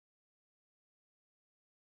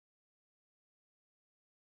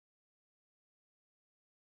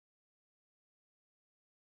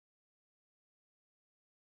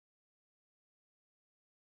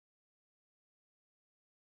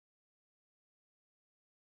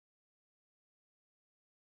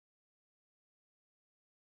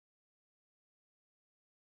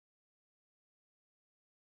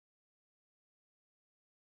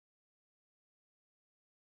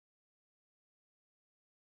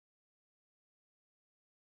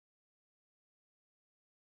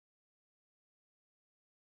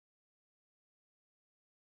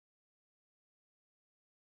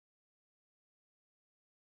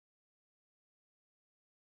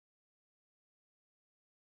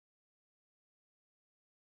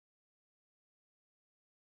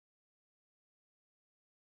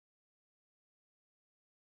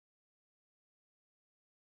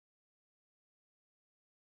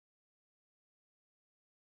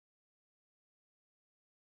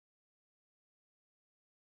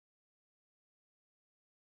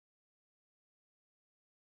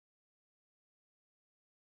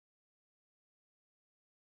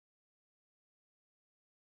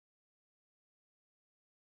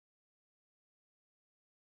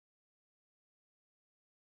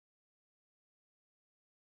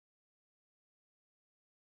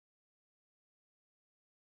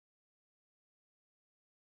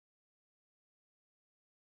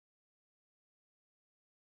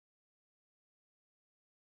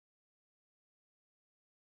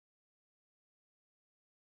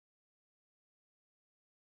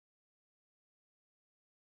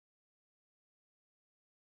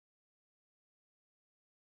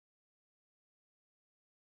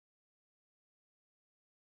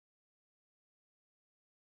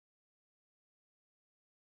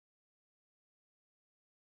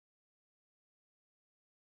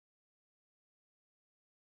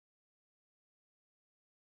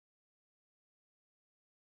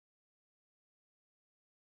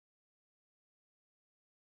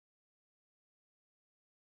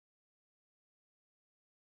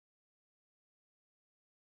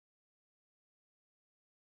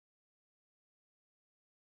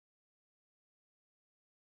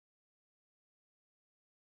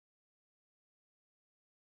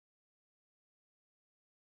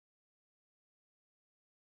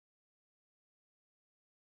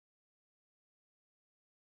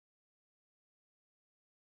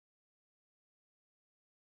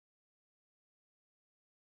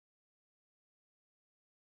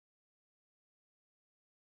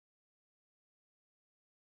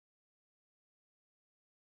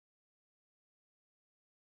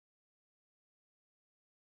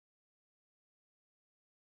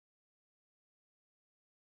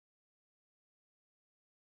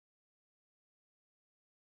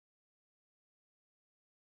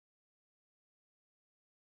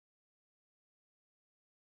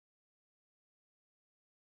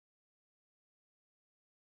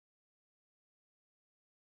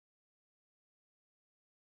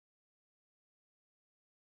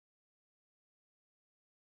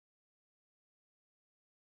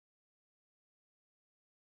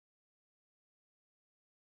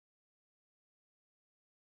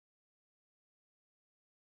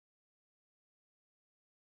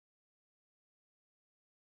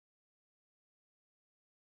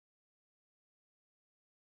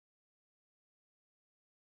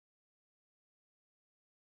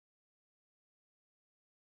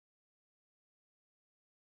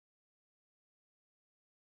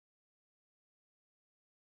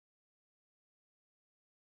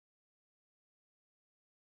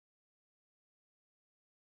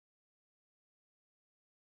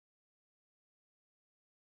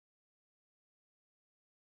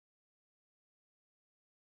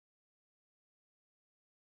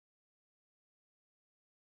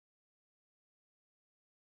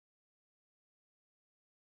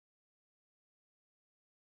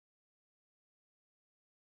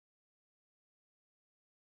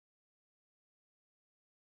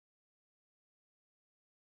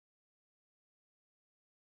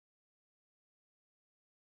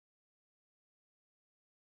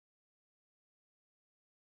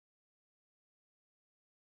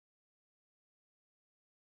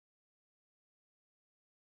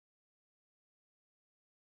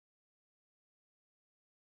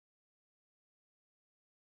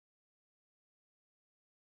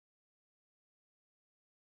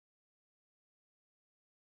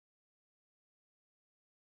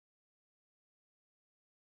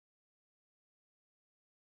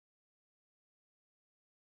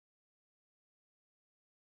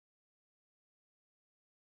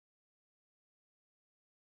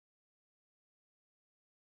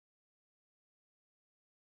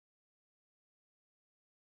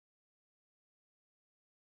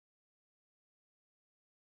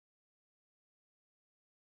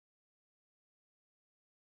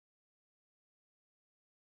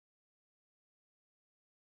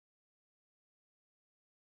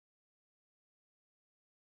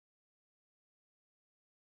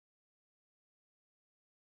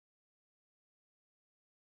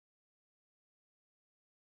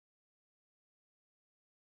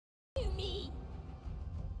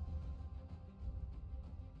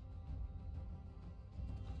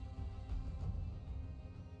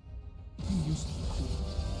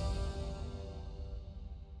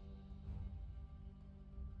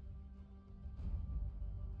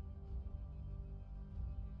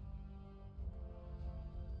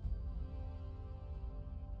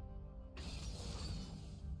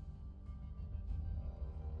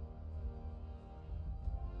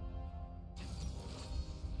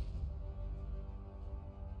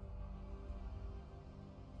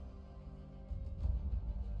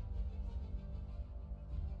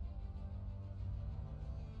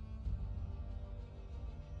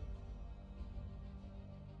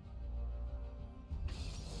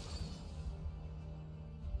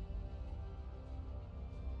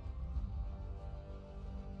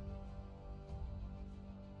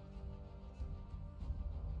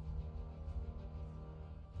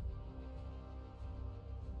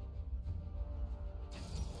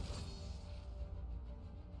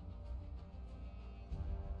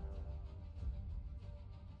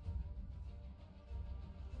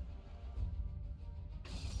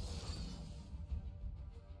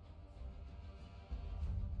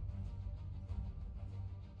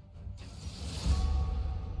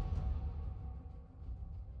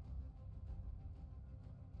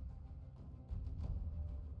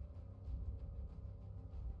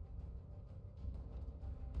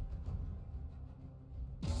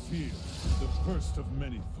Fear, the first of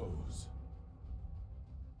many foes.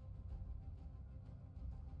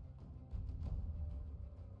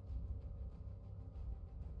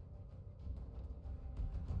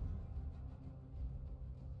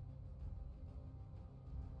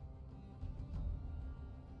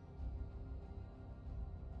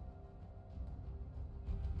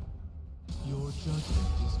 Your judgment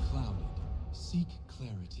is clouded. Seek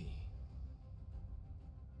clarity.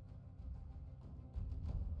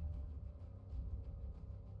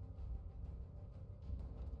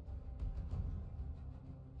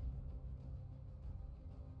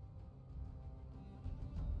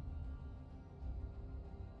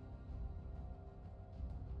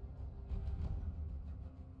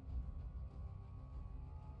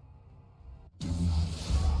 Do not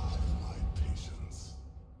try my patience.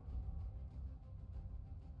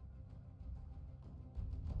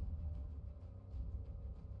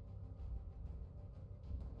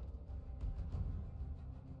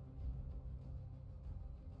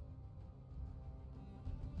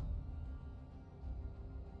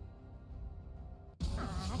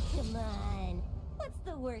 Ah, come on. What's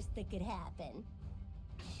the worst that could happen?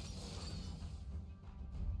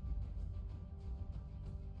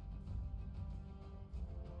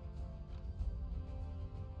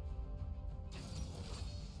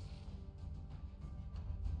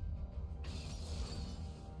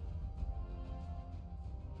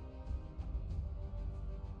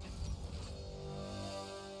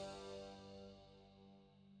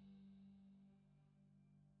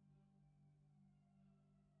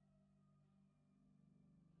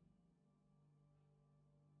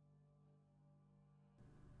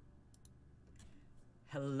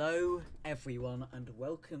 Hello everyone and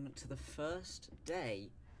welcome to the first day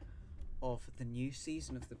of the new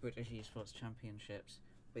season of the British Esports Championships,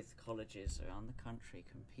 with colleges around the country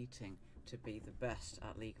competing to be the best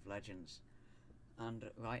at League of Legends.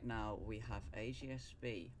 And right now we have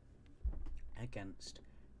AGSB against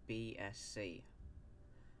BSC,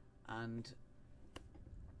 and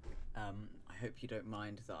I hope you don't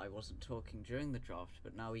mind that I wasn't talking during the draft,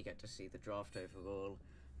 but now we get to see the draft overall.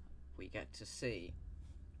 We get to see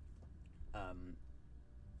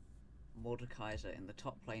Mordekaiser in the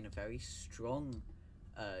top lane, a very strong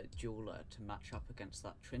dueler to match up against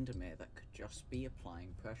that Tryndamere that could just be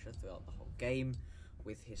applying pressure throughout the whole game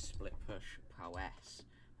with his split push prowess.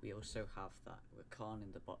 We also have that Rakan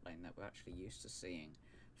in the bot lane that we're actually used to seeing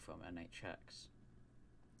from NHX.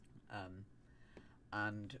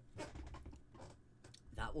 And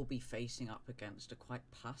that will be facing up against a quite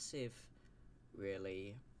passive,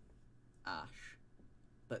 really, Ashe.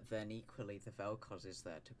 But then equally the Vel'Koz is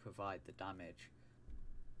there to provide the damage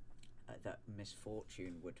that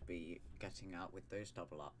Misfortune would be getting out with those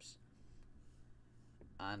double ups.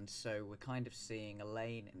 And so we're kind of seeing a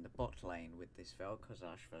lane in the bot lane with this Vel'Koz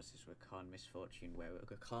Ashe versus Rakan Misfortune, where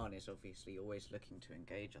Rakan is obviously always looking to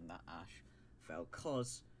engage on that Ashe.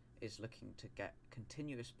 Vel'Koz is looking to get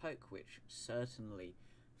continuous poke, which certainly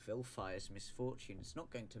vilifies Misfortune. It's not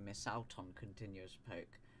going to miss out on continuous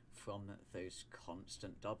poke from those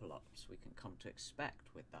constant double ups we can come to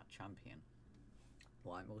expect with that champion.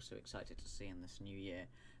 What I'm also excited to see in this new year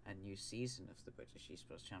and new season of the British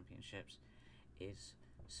Esports Championships is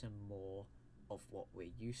some more of what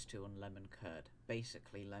we're used to on Lemon Curd.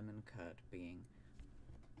 Basically Lemon Curd being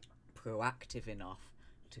proactive enough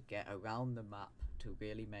to get around the map, to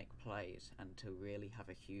really make plays and to really have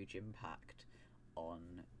a huge impact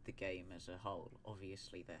on the game as a whole.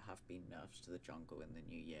 Obviously there have been nerfs to the jungle in the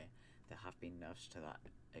new year, there have been nerfs to that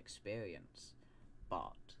experience,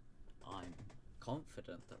 but I'm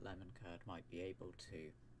confident that Lemon Curd might be able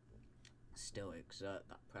to still exert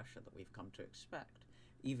that pressure that we've come to expect,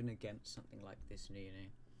 even against something like this Nunu.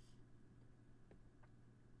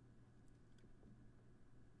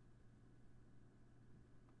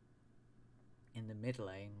 In the mid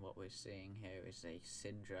lane, what we're seeing here is a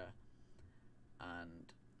Syndra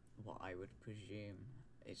and what I would presume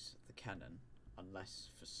is the Cannon, unless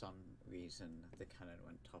for some reason the Cannon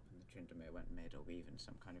went top and the Tryndamere went mid, or even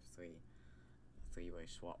some kind of three-way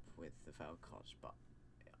swap with the Vel'Koz, but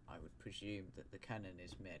I would presume that the Cannon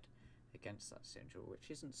is mid against that Syndra, which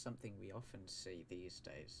isn't something we often see these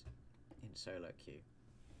days in solo queue.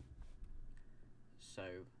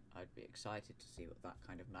 So I'd be excited to see what that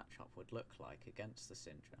kind of matchup would look like against the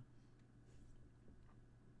Syndra.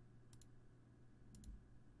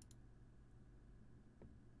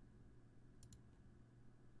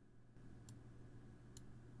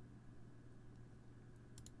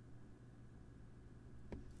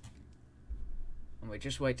 And we're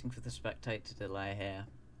just waiting for the spectator delay here.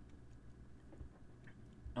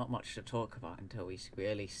 not much to talk about until we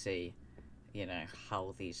really see, you know,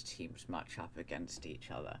 how these teams match up against each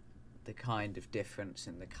other. The kind of difference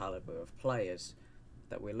in the caliber of players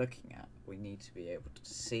that we're looking at. We need to be able to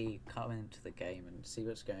see, come into the game and see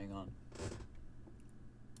what's going on.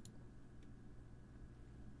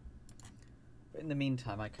 But in the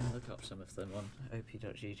meantime, I can look up some of them on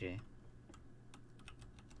op.gg.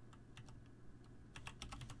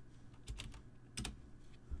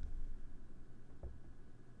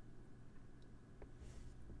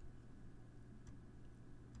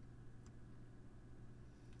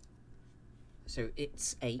 So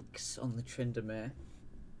It's Aches on the Tryndamere,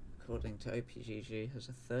 according to OPGG, has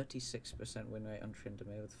a 36% win rate on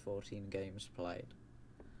Tryndamere with 14 games played.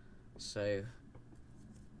 So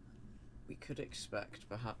we could expect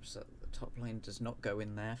perhaps that the top lane does not go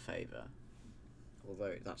in their favour.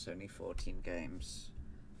 Although that's only 14 games,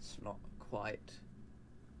 it's not quite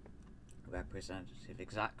representative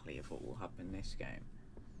exactly of what will happen in this game.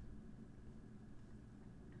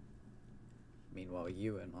 Meanwhile,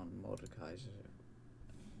 Ewan on Mordekaiser,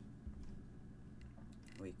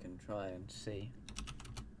 we can try and see.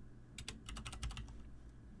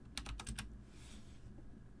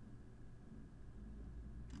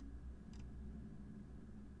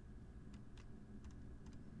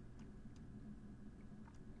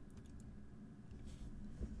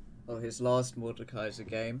 Well, his last Mordekaiser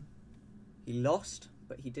game, he lost,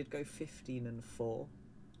 but he did go 15-4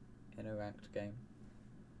 in a ranked game.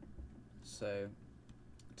 So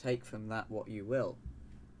take from that what you will,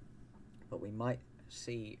 but we might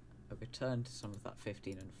see a return to some of that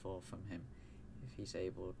 15-4 from him if he's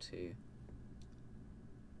able to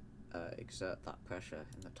exert that pressure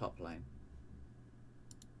in the top lane.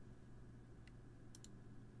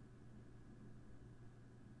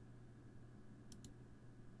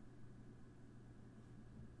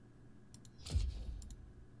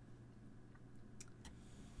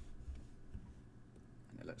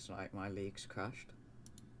 Looks like my league's crashed.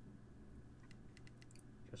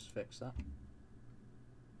 Just fix that.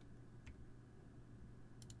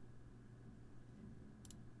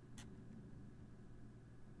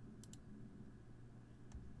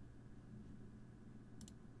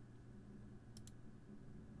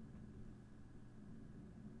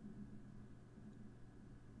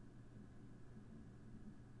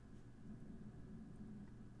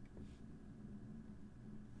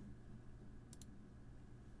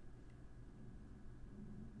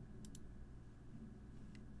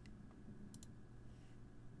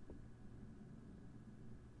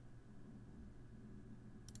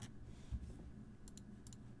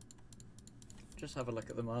 Just have a look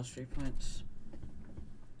at the mastery points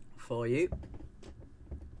for you.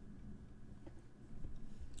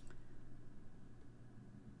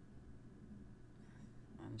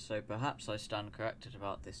 And so perhaps I stand corrected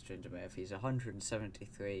about this Tryndamere. If he's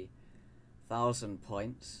 173,000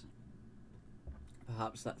 points,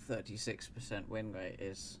 perhaps that 36% win rate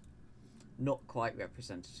is not quite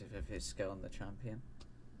representative of his skill on the champion.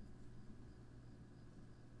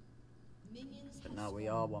 But now we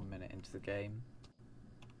are 1 minute into the game.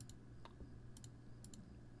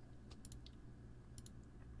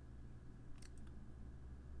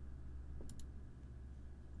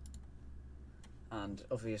 And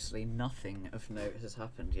obviously nothing of note has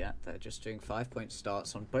happened yet. They're just doing 5-point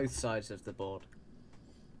starts on both sides of the board.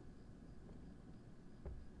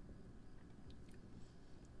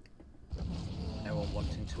 No one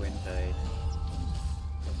wanting to invade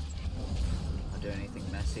or do anything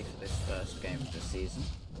messy for this first game of the season.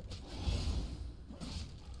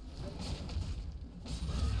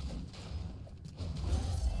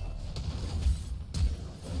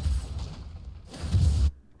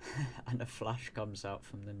 And a flash comes out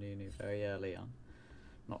from the Nunu very early on.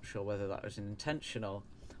 Not sure whether that was intentional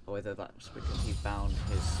or whether that was because he bound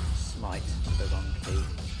his smite to the wrong key.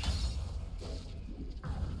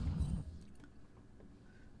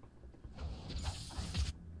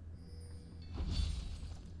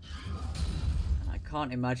 And I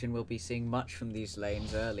can't imagine we'll be seeing much from these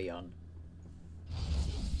lanes early on.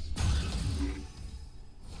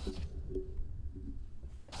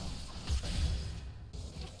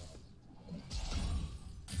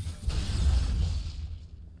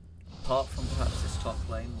 Apart from perhaps this top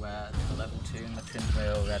lane where the level 2 and the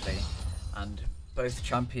Tryndamere already, and both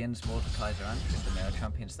champions, Mordekaiser and Tryndamere, are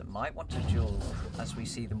champions that might want to duel, as we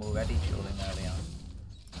see them already dueling early on.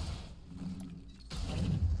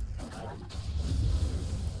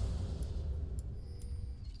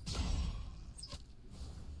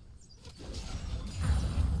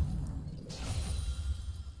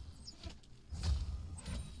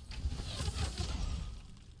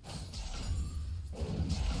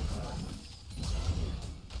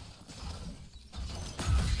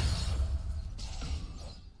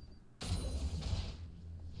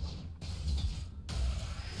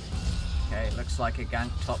 looks like a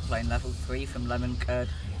gank top lane level 3 from Lemon Curd.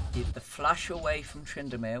 The flash away from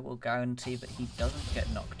Tryndamere will guarantee that he doesn't get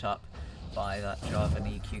knocked up by that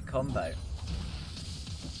Jarvan EQ combo.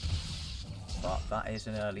 But that is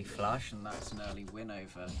an early flash, and that's an early win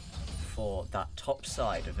over for that top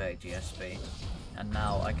side of AGSB. And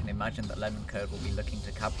now I can imagine that Lemon Curd will be looking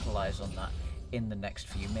to capitalise on that in the next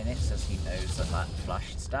few minutes, as he knows that that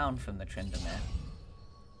flash is down from the Tryndamere.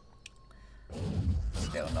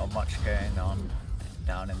 Still not much going on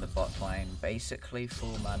down in the bot lane. Basically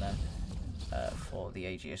full mana for the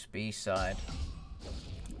AGSB side.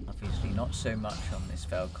 Obviously not so much on this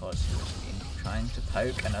Vel'Koz, who has been trying to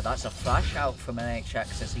poke, and that's a flash out from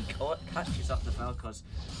NHX as he catches up the Vel'Koz.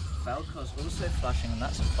 Vel'Koz also flashing, and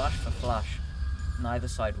that's a flash for flash. Neither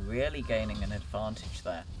side really gaining an advantage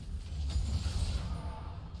there.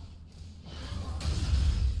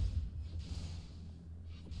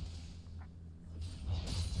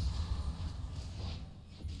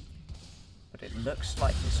 But it looks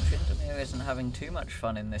like this Tryndamere isn't having too much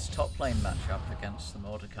fun in this top lane matchup against the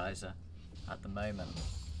Mordekaiser at the moment.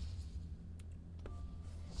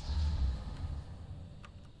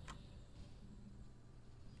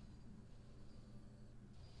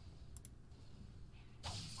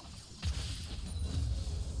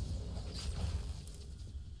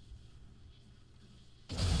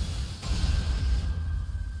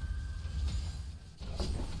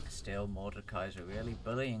 Still, Mordekaiser really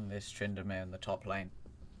bullying this Tryndamere in the top lane.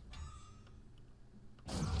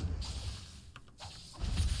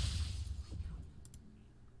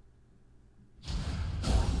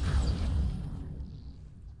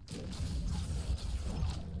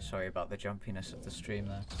 Sorry about the jumpiness of the stream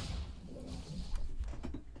there.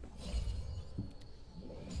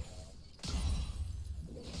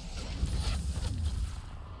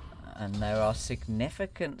 And there are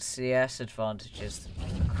significant CS advantages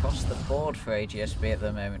across the board for AGSB at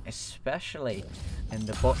the moment, especially in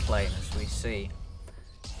the bot lane, as we see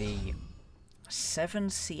the 7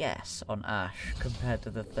 CS on Ashe compared to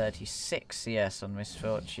the 36 CS on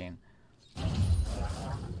Misfortune.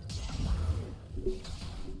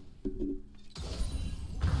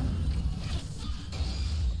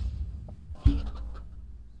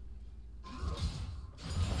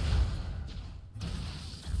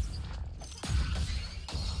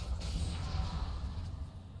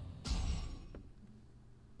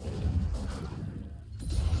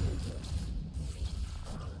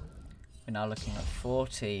 We're now looking at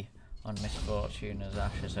 40 on Misfortune, as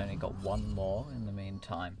Ashe has only got one more in the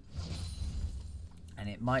meantime. And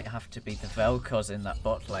it might have to be the Vel'Koz in that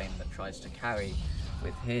bot lane that tries to carry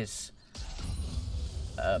with his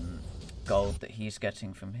gold that he's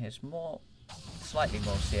getting from his slightly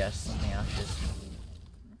more CS than the Ashes.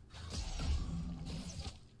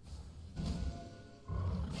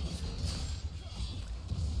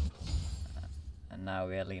 And now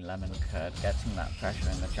really Lemon Curd getting that pressure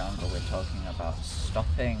in the jungle. We're talking about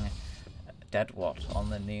stopping Deadwatt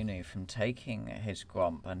on the Nunu from taking his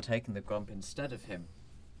Gromp and taking the Gromp instead of him.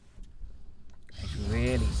 He's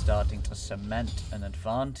really starting to cement an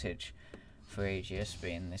advantage for AGSB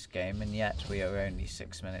in this game, and yet we are only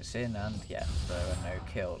 6 minutes in, and yet there are no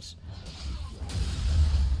kills.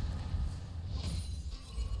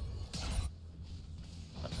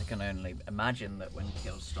 But I can only imagine that when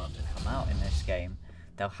kills start to come out in this game,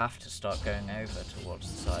 they'll have to start going over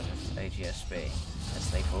towards the side of AGSB,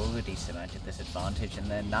 as they've already cemented this advantage,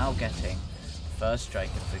 and they're now getting the first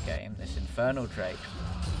Drake of the game, this Infernal Drake,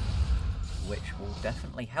 which will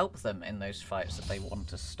definitely help them in those fights that they want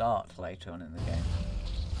to start later on in the game.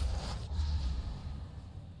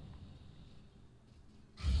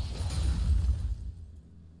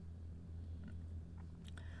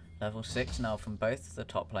 Level 6 now from both the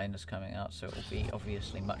top laners coming out, so it will be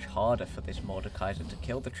obviously much harder for this Mordekaiser to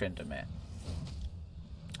kill the Tryndamere.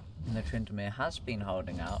 And the Tryndamere has been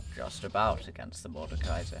holding out just about against the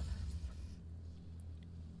Mordekaiser.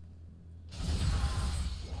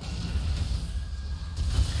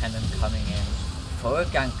 Kennen coming in for a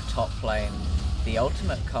gank top lane. The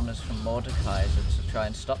ultimate comes from Mordekaiser to try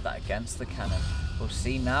and stop that against the Kennen. We'll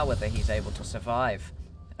see now whether he's able to survive.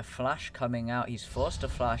 A flash coming out, he's forced a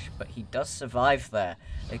flash, but he does survive there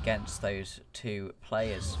against those two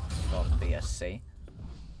players from BSC.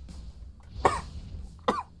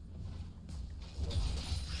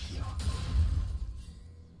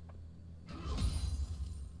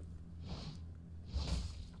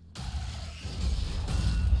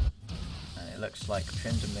 Looks like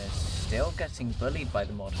Tryndamere's still getting bullied by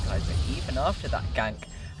the Mordekaiser even after that gank,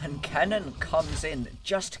 and Kennen comes in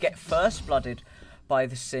just to get first blooded by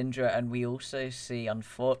the Syndra, and we also see,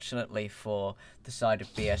 unfortunately for the side of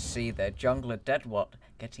BSC, their jungler Deadwatt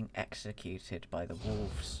getting executed by the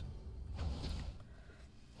Wolves.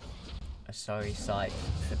 A sorry sight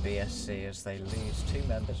for BSC as they lose 2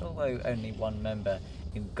 members, although only 1 member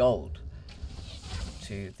in gold,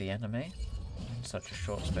 to the enemy in such a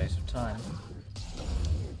short space of time.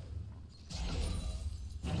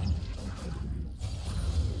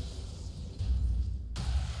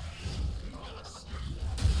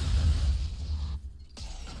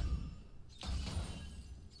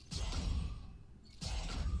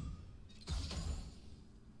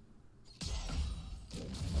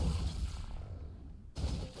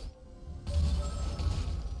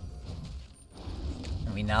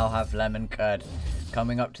 We now have Lemon Curd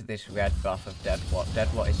coming up to this red buff of Deadwatt.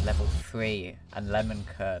 Deadwatt is level 3 and Lemon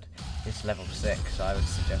Curd is level 6, so I would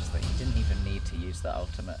suggest that he didn't even need to use that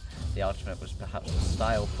ultimate. The ultimate was perhaps for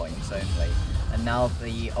style points only. And now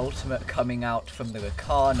the ultimate coming out from the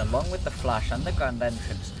Rakan along with the flash and the Grand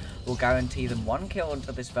Entrance will guarantee them 1 kill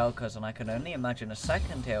onto this Vel'Koz, and I can only imagine a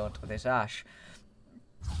 2nd here onto this Ashe.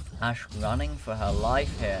 Ashe running for her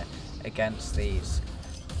life here against these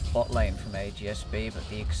bot lane from AGSB, but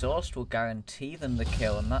the exhaust will guarantee them the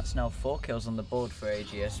kill, and that's now 4 kills on the board for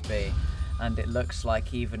AGSB, and it looks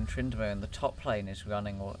like even Tryndamere in the top lane is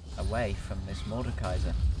running away from this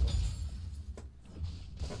Mordekaiser.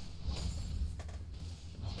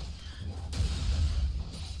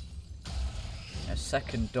 A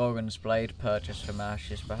second Doran's Blade purchase from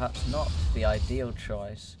Ashe is perhaps not the ideal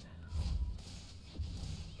choice.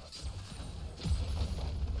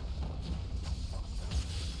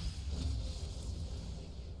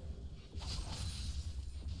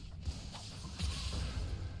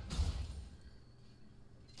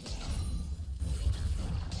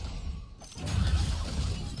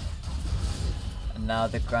 Now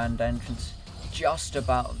the Grand Entrance just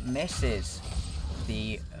about misses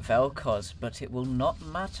the Vel'Koz, but it will not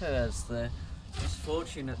matter as the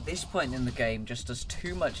Misfortune at this point in the game just does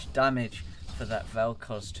too much damage for that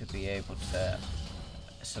Vel'Koz to be able to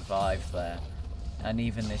survive there. And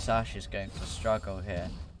even this Ashe is going to struggle here,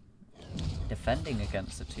 defending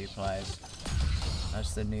against the 2 players,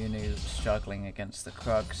 as the Nunu struggling against the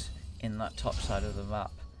Krugs in that top side of the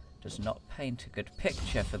map does not paint a good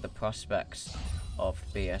picture for the prospects of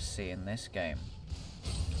BSC in this game.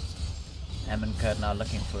 Emmenkerd now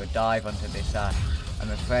looking for a dive onto this Ashe.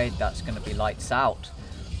 I'm afraid that's going to be lights out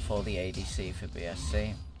for the ADC for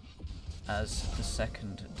BSC, as the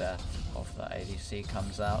second death of that ADC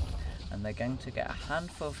comes out, and they're going to get a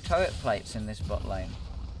handful of turret plates in this bot lane,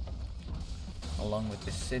 along with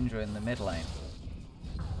this Syndra in the mid lane.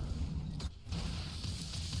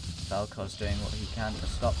 Vel'Koz doing what he can to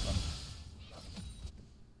stop them.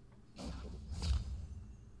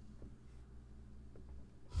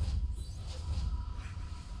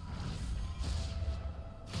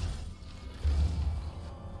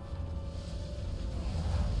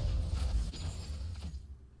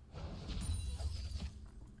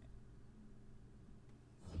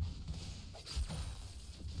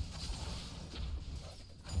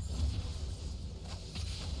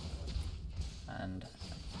 And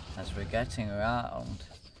as we're getting around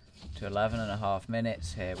to 11.5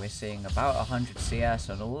 minutes here, we're seeing about 100 CS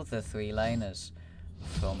on all the 3 laners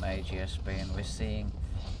from AGSB, and we're seeing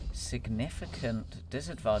significant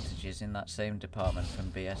disadvantages in that same department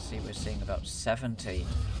from BSC. We're seeing about 70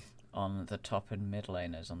 on the top and mid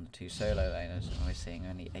laners, on the 2 solo laners, and we're seeing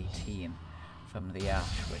only 18 from the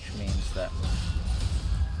Ashe, which means that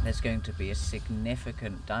there's going to be a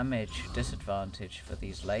significant damage disadvantage for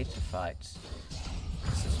these later fights,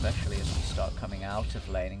 especially as we start coming out of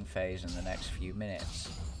laning phase in the next few minutes.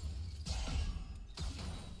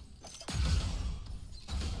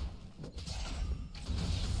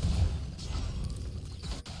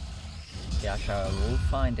 The Ashara will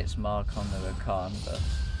find its mark on the Rakan, but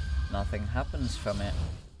nothing happens from it.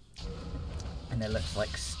 And it looks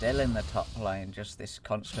like still in the top lane, just this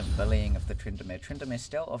constant bullying of the Tryndamere. Tryndamere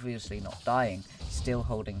still obviously not dying, still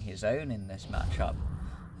holding his own in this matchup,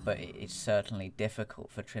 but it's certainly difficult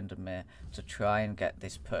for Tryndamere to try and get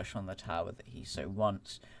this push on the tower that he so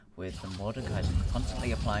wants, with the Mordekaiser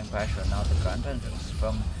constantly applying pressure. And now the Grand Entrance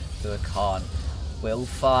from the Rakan will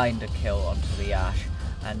find a kill onto the Ashe,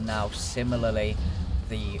 and now similarly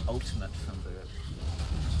the ultimate from the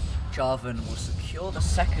Jarvan will secure the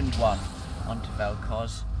second one onto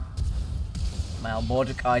Vel'Koz. Now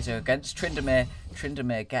Mordekaiser against Tryndamere.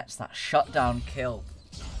 Tryndamere gets that shutdown kill.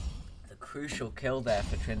 The crucial kill there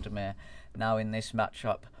for Tryndamere. Now in this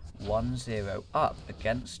matchup 1-0 up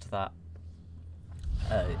against that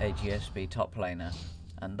AGSB top laner.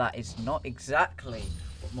 And that is not exactly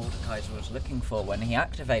what Mordekaiser was looking for when he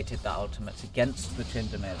activated that ultimate against the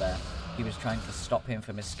Tryndamere there. He was trying to stop him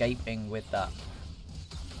from escaping with that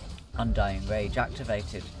Undying Rage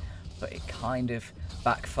activated, but it kind of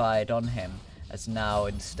backfired on him, as now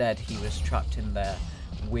instead he was trapped in there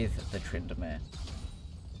with the Tryndamere.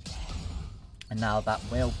 And now that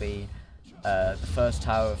will be the first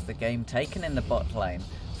tower of the game taken in the bot lane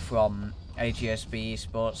from AGSB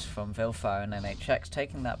Esports, from Gyrfalcons and NHX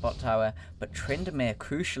taking that bot tower, but Tryndamere,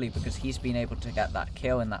 crucially, because he's been able to get that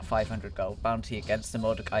kill and that 500 gold bounty against the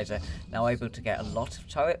Mordekaiser, now able to get a lot of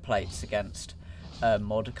turret plates against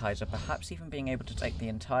Mordekaiser, perhaps even being able to take the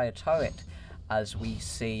entire turret, as we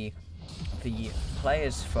see the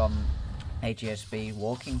players from AGSB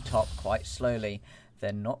walking top quite slowly.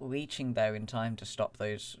 They're not reaching there in time to stop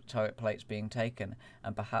those turret plates being taken,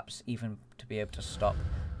 and perhaps even to be able to stop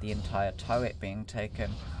the entire turret being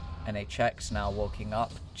taken. NHX now walking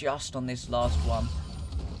up just on this last one,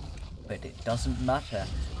 but it doesn't matter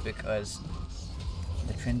because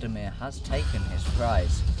the Tryndamere has taken his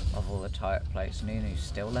prize of all the turret plates. Nunu,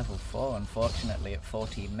 still level 4, unfortunately at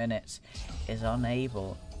 14 minutes, is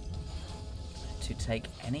unable to take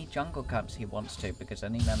any jungle camps he wants to, because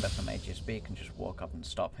any member from AGSB can just walk up and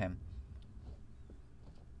stop him.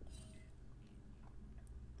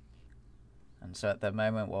 And so at the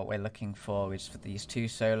moment what we're looking for is for these two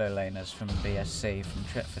solo laners from BSC,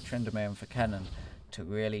 for Tryndamere and for Kennen, to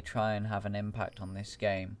really try and have an impact on this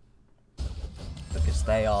game, because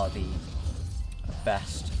they are the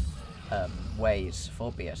best ways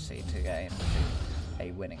for BSC to get into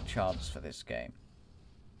a winning chance for this game.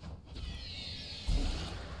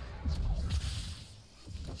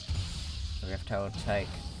 Rift Herald take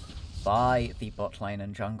by the bot lane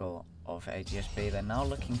and jungle of AGSB. They're now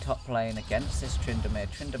looking top lane against this Tryndamere.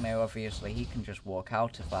 Tryndamere, obviously, he can just walk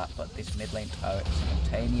out of that, but this mid lane turret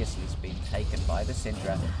simultaneously has been taken by the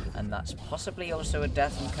Syndra, and that's possibly also a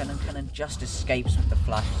death from Kennen. Kennen just escapes with the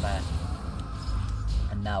flash there.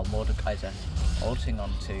 And now Mordekaiser ulting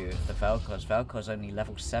onto the Vel'Koz. Vel'Koz only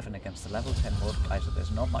level 7 against the level 10 Mordekaiser.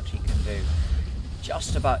 There's not much he can do.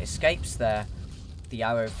 Just about escapes there. The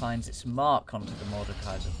arrow finds its mark onto the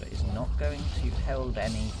Mordekaiser, but is not going to herald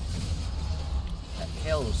any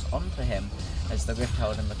kills onto him, as the Rift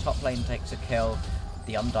Herald in the top lane takes a kill.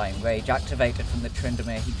 The Undying Rage activated from the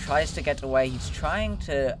Tryndamere. He tries to get away. He's trying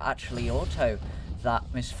to actually auto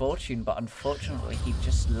that Misfortune, but unfortunately he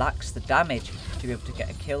just lacks the damage to be able to get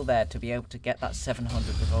a kill there, to be able to get that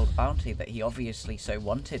 700 gold bounty that he obviously so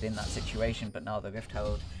wanted in that situation. But now the Rift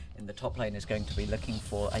Herald in the top lane is going to be looking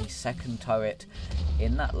for a second turret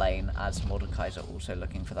in that lane, as Mordekaiser also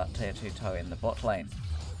looking for that tier 2 turret in the bot lane.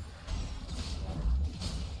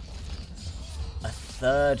 A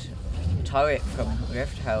third turret from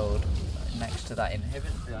Rift Herald next to that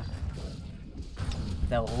inhibitor.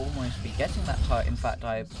 They'll almost be getting that turret. In fact,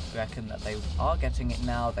 I reckon that they are getting it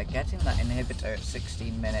now. They're getting that inhibitor at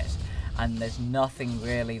 16 minutes. And there's nothing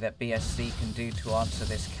really that BSC can do to answer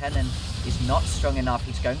this. Kennen is not strong enough.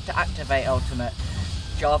 He's going to activate ultimate.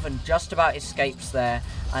 Jarvan just about escapes there.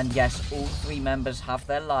 And yes, all three members have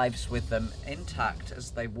their lives with them intact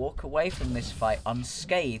as they walk away from this fight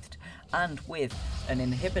unscathed and with an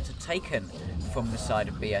inhibitor taken from the side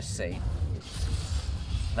of BSC.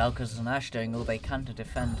 Vel'Koz and Ashe doing all they can to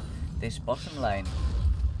defend this bottom lane.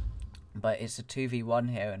 But it's a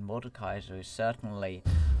 2v1 here, and Mordekaiser is certainly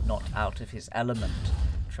not out of his element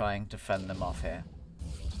trying to fend them off here.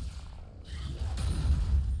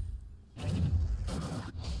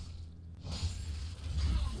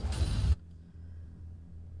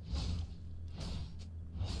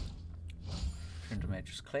 Tryndamere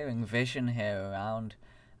just clearing vision here around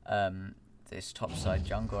this topside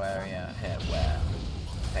jungle area here, where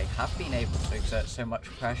they have been able to exert so much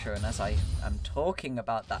pressure, and as I am talking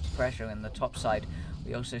about that pressure in the top side,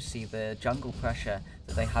 we also see the jungle pressure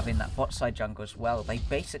that they have in that bot side jungle as well. They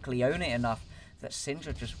basically own it enough that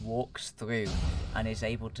Syndra just walks through and is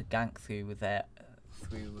able to gank through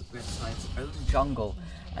Riptide's own jungle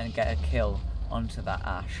and get a kill onto that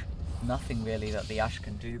Ashe. Nothing really that the Ashe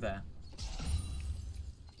can do there.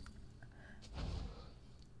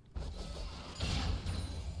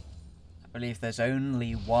 I believe there's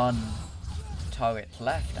only one turret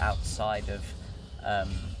left outside of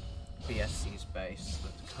BSC's base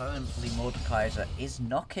that currently Mordekaiser is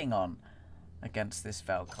knocking on against this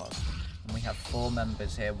Vel'Koz. And we have 4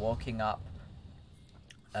 members here walking up.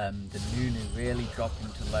 The Nunu really dropping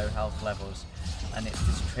to low health levels, and it's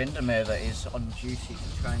this Tryndamere that is on duty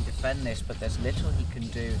to try and defend this, but there's little he can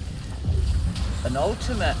do. An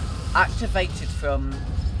ultimate activated from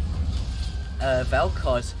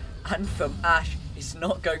Vel'Koz and from Ashe He's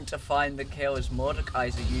not going to find the kill as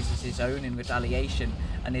Mordekaiser uses his own in retaliation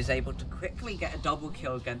and is able to quickly get a double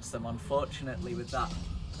kill against them. Unfortunately with that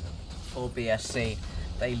for BSC,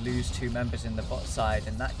 they lose 2 members in the bot side,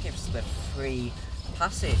 and that gives the free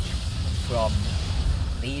passage from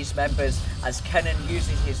these members as Kennen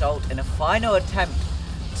uses his ult in a final attempt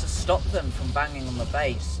to stop them from banging on the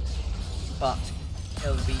base. But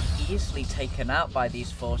he'll be easily taken out by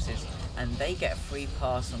these forces, and they get a free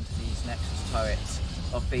pass onto these Nexus turrets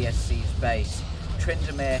of BSC's base.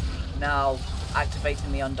 Tryndamere now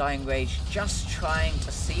activating the Undying Rage, just trying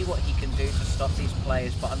to see what he can do to stop these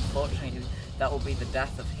players, but unfortunately that will be the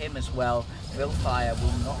death of him as well. Willfire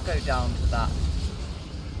will not go down to that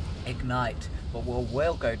ignite, but what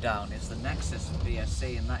will go down is the Nexus of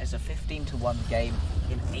BSC, and that is a 15-1 game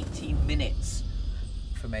in 18 minutes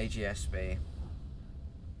from AGSB.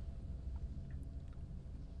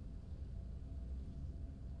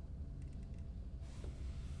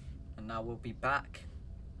 And now we'll be back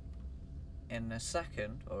in a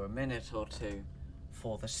second, or a minute or two,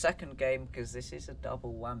 for the second game, because this is a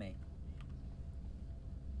double whammy.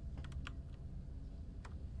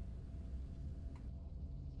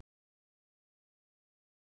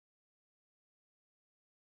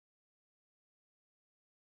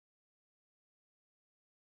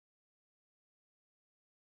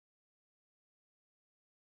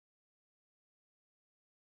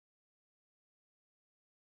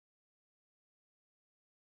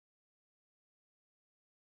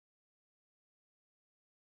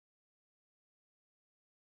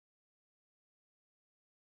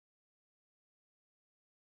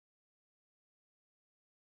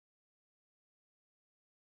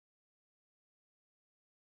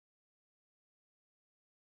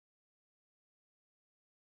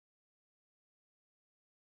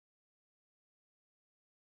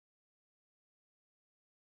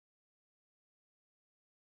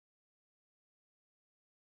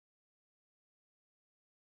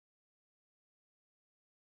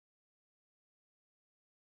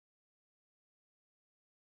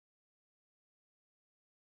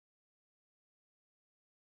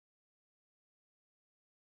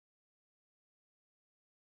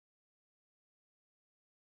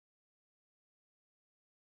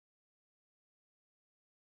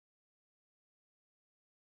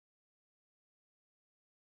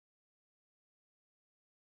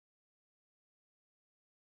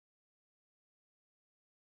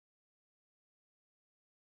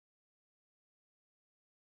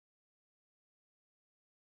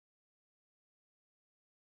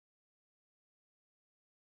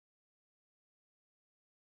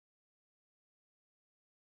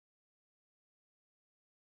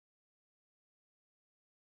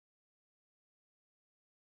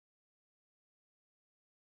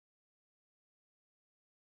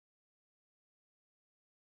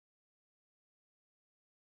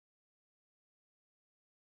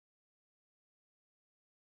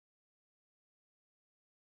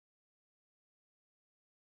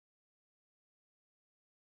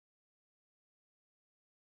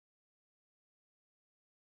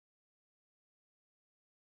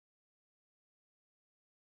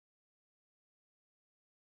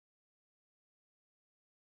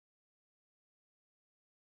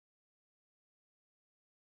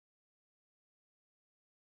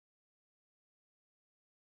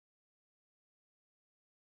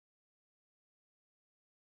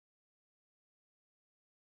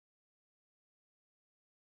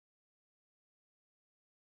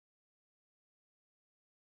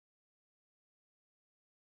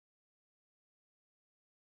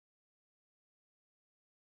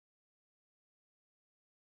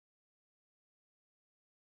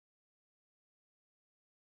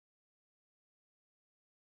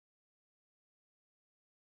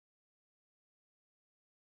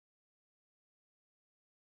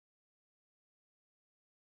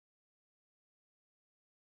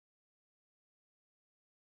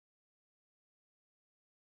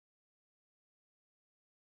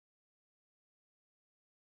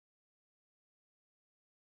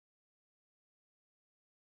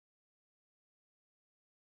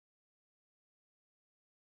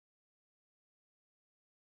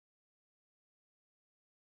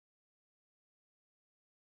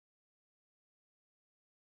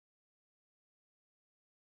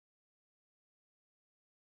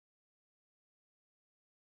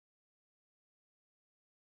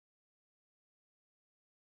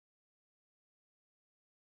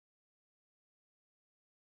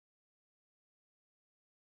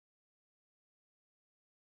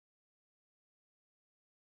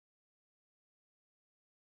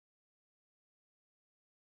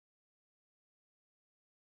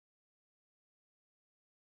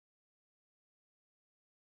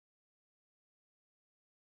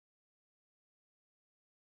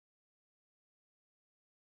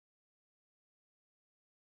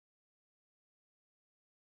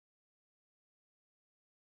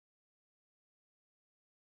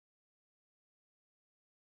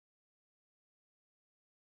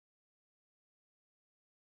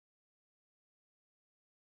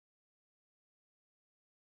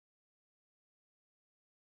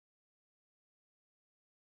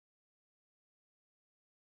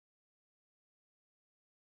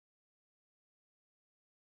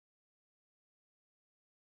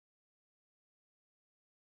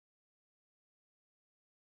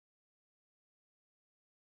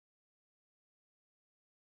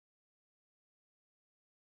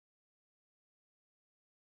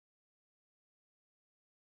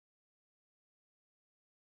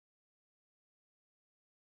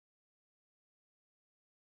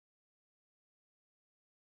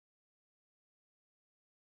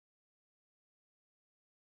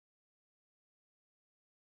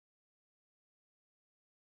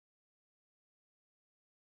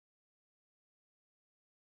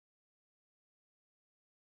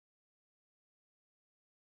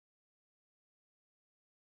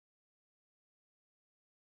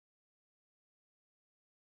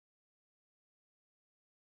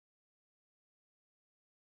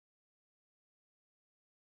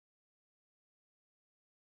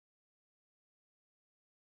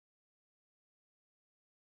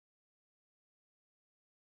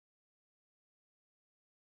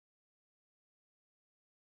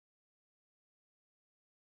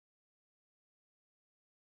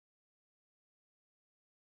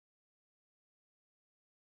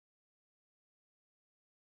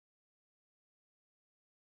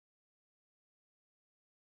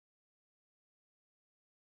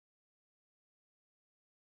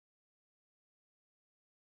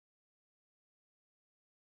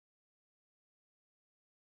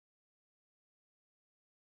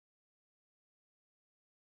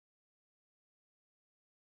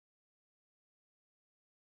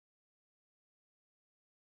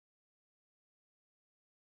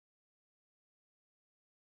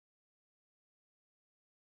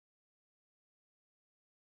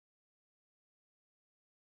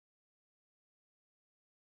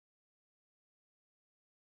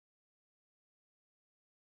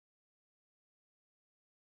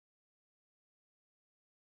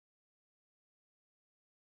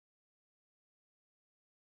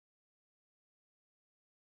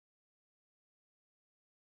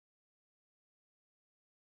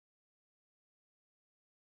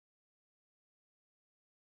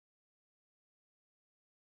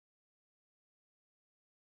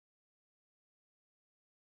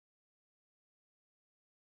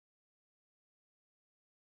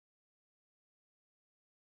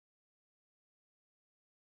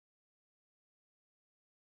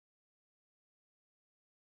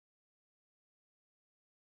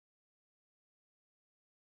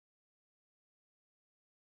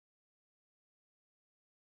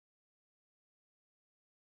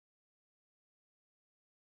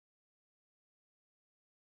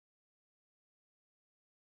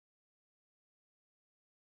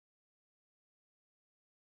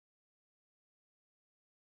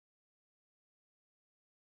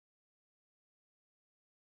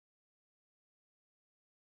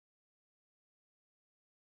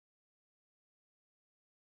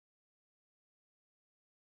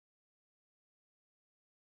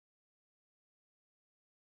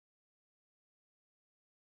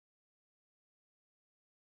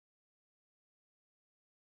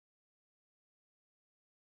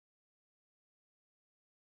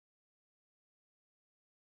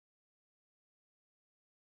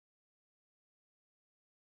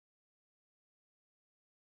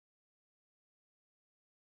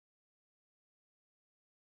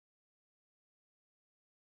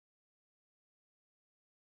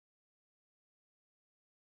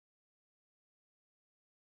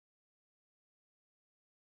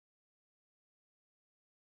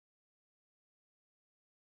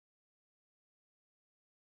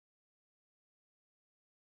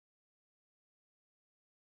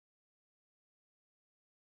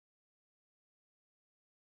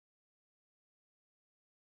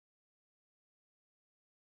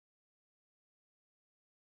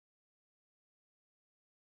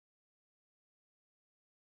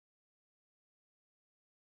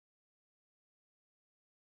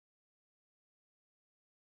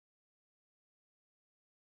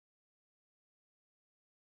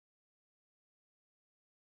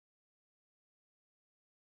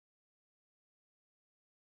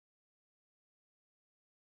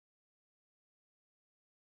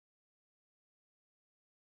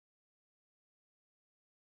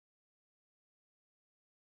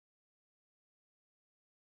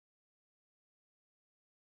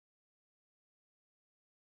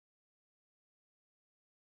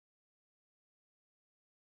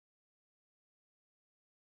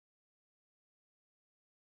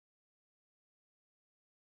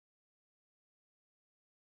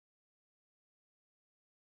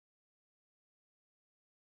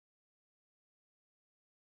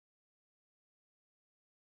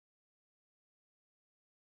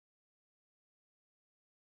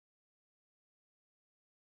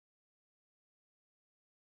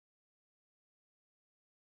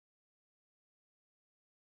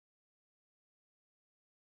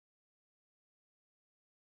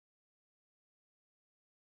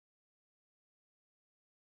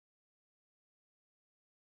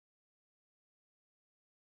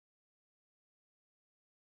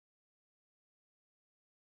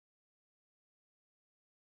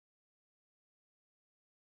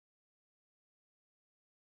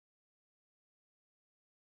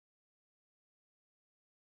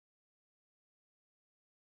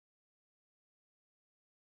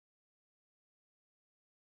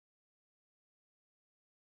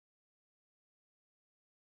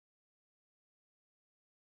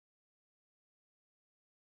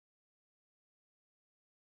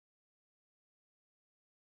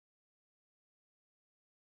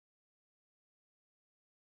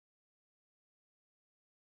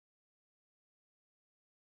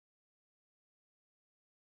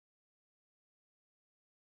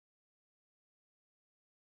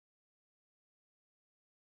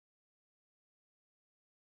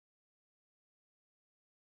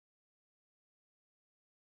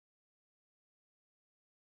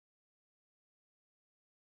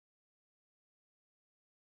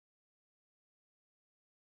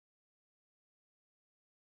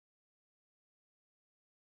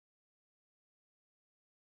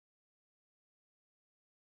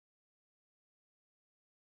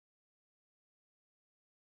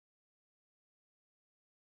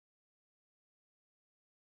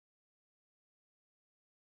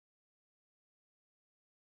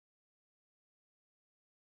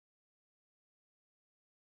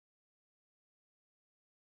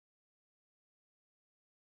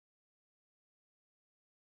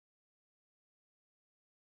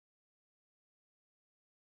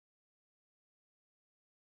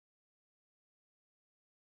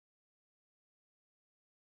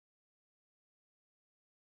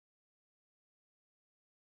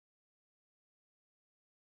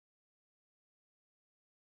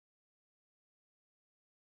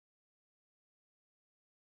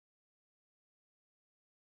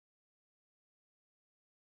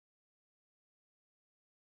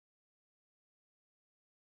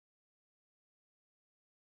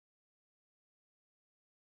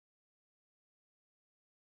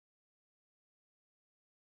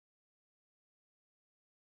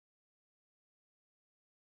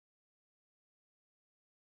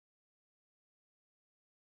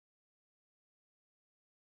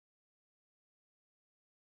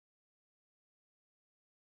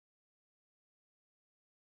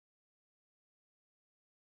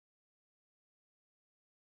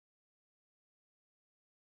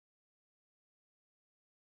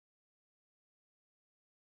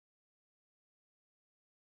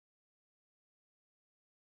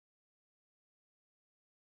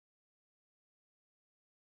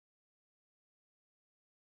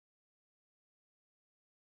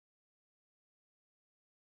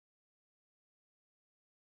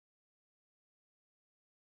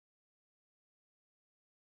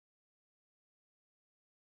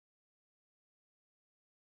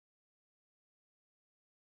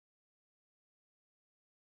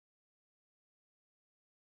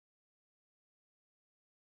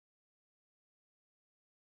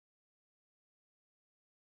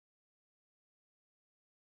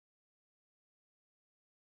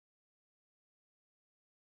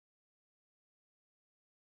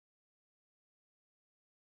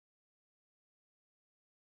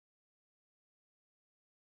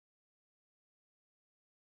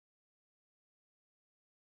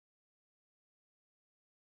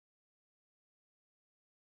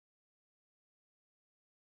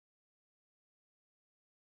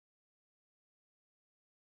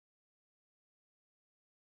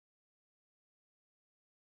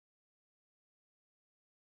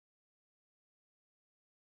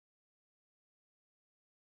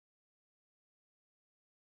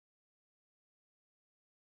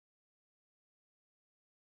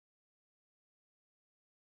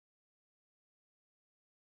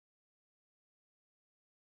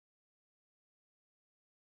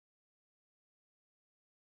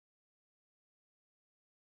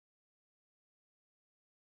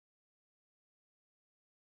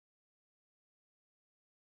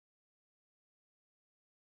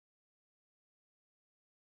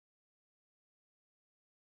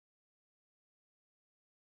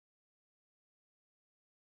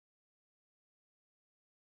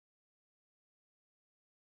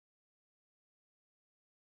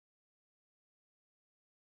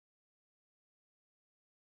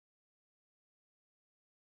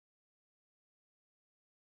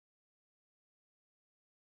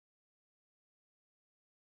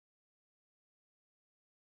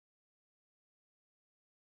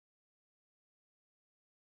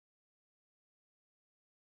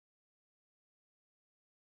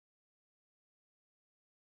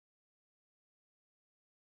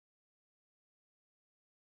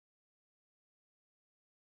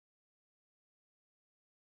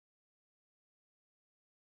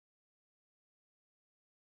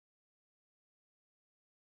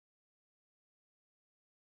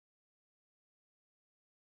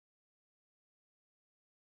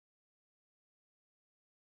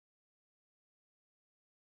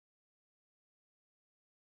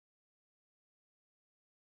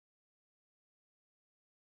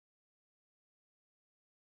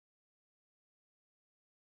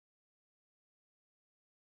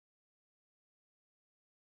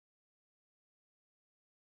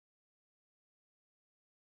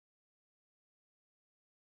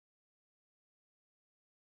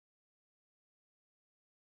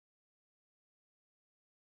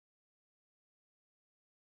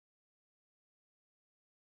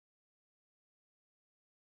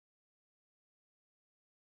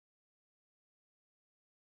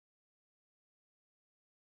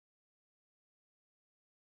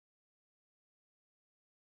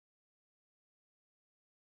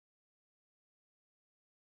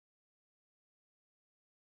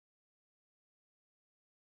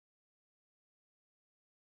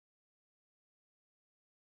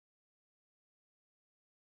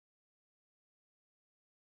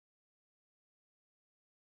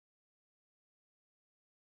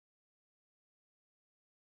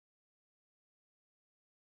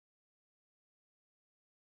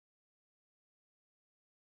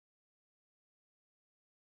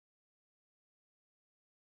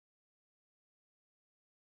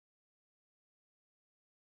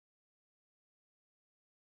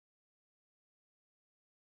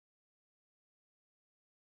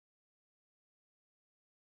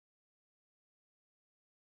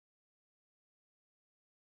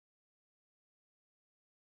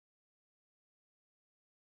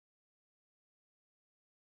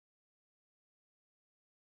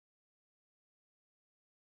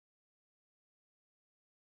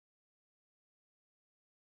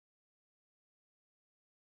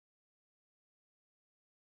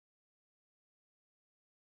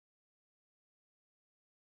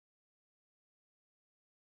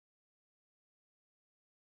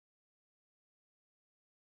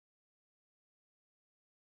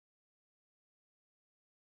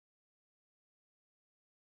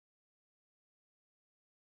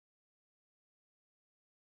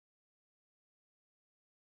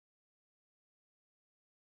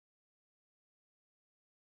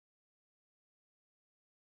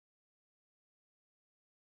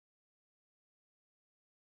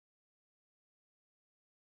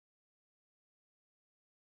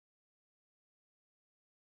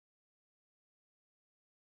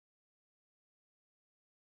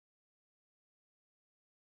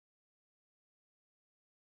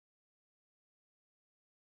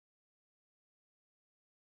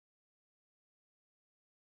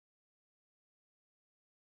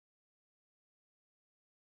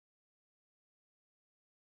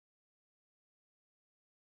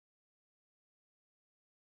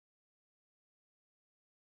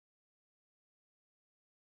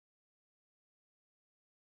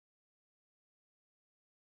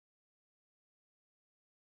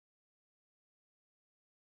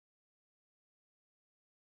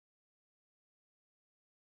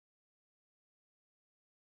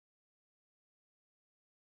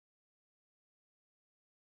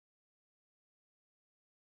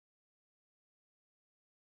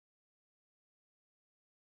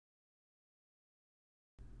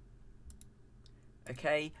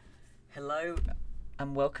 Okay, hello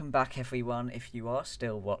and welcome back everyone. If you are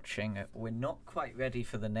still watching, we're not quite ready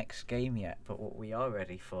for the next game yet, but what we are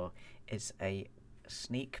ready for is a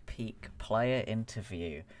sneak peek player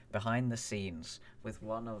interview behind the scenes with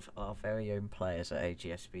one of our very own players at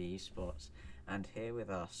AGSB Esports. And here with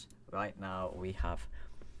us right now we have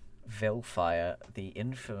Gyrfalcons, the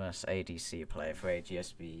infamous ADC player for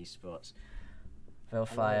AGSB Esports.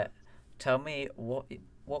 Gyrfalcons, tell me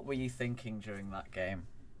what were you thinking during that game?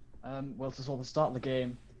 Well, to sort of start of the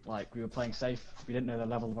game, like, we were playing safe. We didn't know the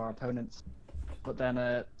level of our opponents. But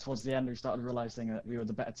then towards the end, we started realizing that we were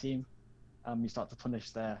the better team. We started to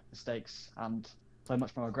punish their mistakes and play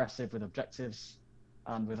much more aggressive with objectives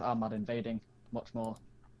and with Armad invading much more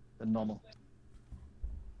than normal.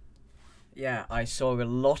 Yeah, I saw a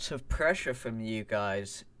lot of pressure from you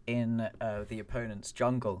guys in the opponent's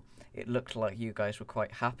jungle. It looked like you guys were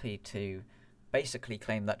quite happy to basically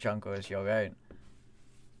claim that jungle as your own.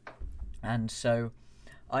 And so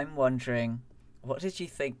I'm wondering, what did you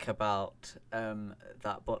think about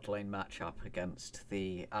that bot lane matchup against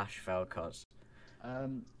the Gyrfalcons?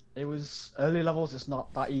 It was early levels, it's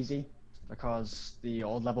not that easy because the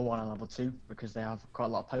old level 1 and level 2, because they have quite a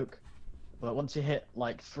lot of poke. But once you hit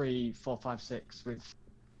like 3, 4, 5, 6 with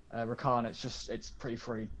Rakan, it's pretty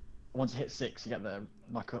free. Once you hit 6, you get the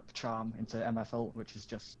knock up charm into MF ult, which is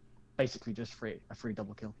just basically just a free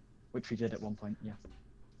double kill, which we did at one point, yeah.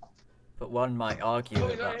 But one might argue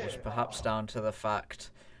that was perhaps down to the fact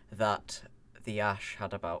that the Ashe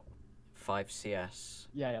had about 5 CS.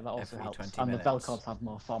 Yeah, that also every helps. 20 and minutes. The Vel'Koz have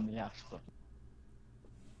more farm than the Ashe. But...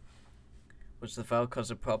 Was the Vel'Koz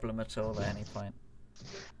a problem at all at any point?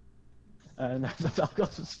 No, the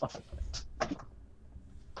Vel'Koz was fine.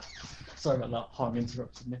 Sorry about that, Hong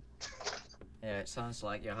interrupted me. Yeah, it sounds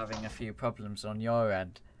like you're having a few problems on your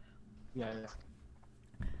end. Yeah.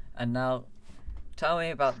 And now, tell me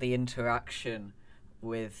about the interaction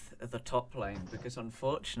with the top lane, because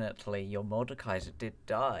unfortunately your Mordekaiser did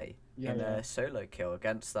die in a solo kill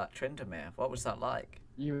against that Tryndamere. What was that like?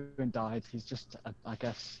 Ewan died. He's just, I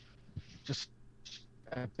guess, just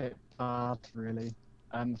a bit bad, really.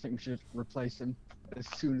 I think we should replace him as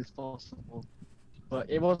soon as possible. But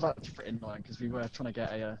it was actually pretty annoying because we were trying to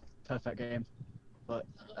get a perfect game, but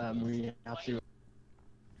we had to.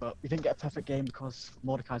 But we didn't get a perfect game because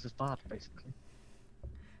Mordekaiser's bad, basically.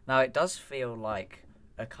 Now it does feel like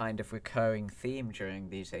a kind of recurring theme during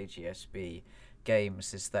these AGSB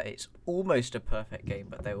games is that it's almost a perfect game,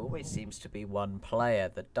 but there always seems to be one player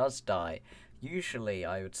that does die. Usually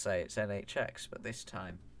I would say it's NHX, but this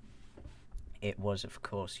time it was of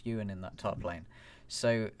course Ewan in that top lane.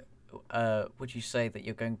 So would you say that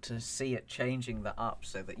you're going to see it changing that up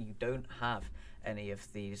so that you don't have any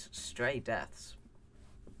of these stray deaths?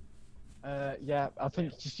 Yeah, I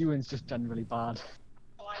think just Ewan's just generally bad.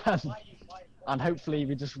 And hopefully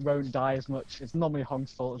we just won't die as much. It's normally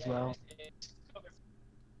Hong's fault as well.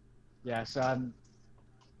 Yeah, so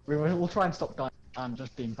we'll try and stop dying and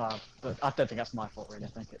just being bad. But I don't think that's my fault really. I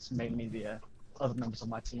think it's mainly the other members of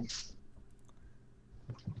my team.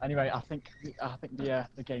 Anyway, I think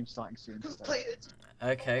the game's starting soon. So.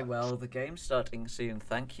 Okay, well, the game's starting soon.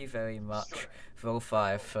 Thank you very much,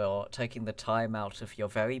 Gyrfalcons, for taking the time out of your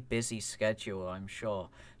very busy schedule, I'm sure,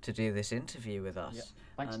 to do this interview with us. Yeah,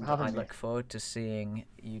 thanks and for having I me. look forward to seeing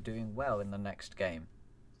you doing well in the next game.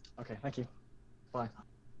 Okay, thank you. Bye.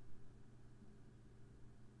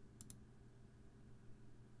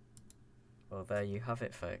 Well, there you have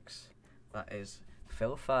it, folks. That is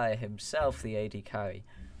Gyrfalcons himself, the AD carry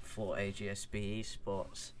for AGSB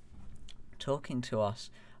Esports, talking to us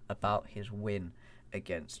about his win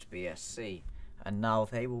against BSC. And now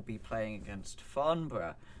they will be playing against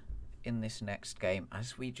Farnborough in this next game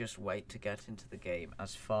as we just wait to get into the game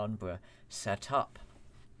as Farnborough set up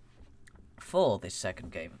for this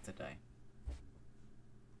second game of the day.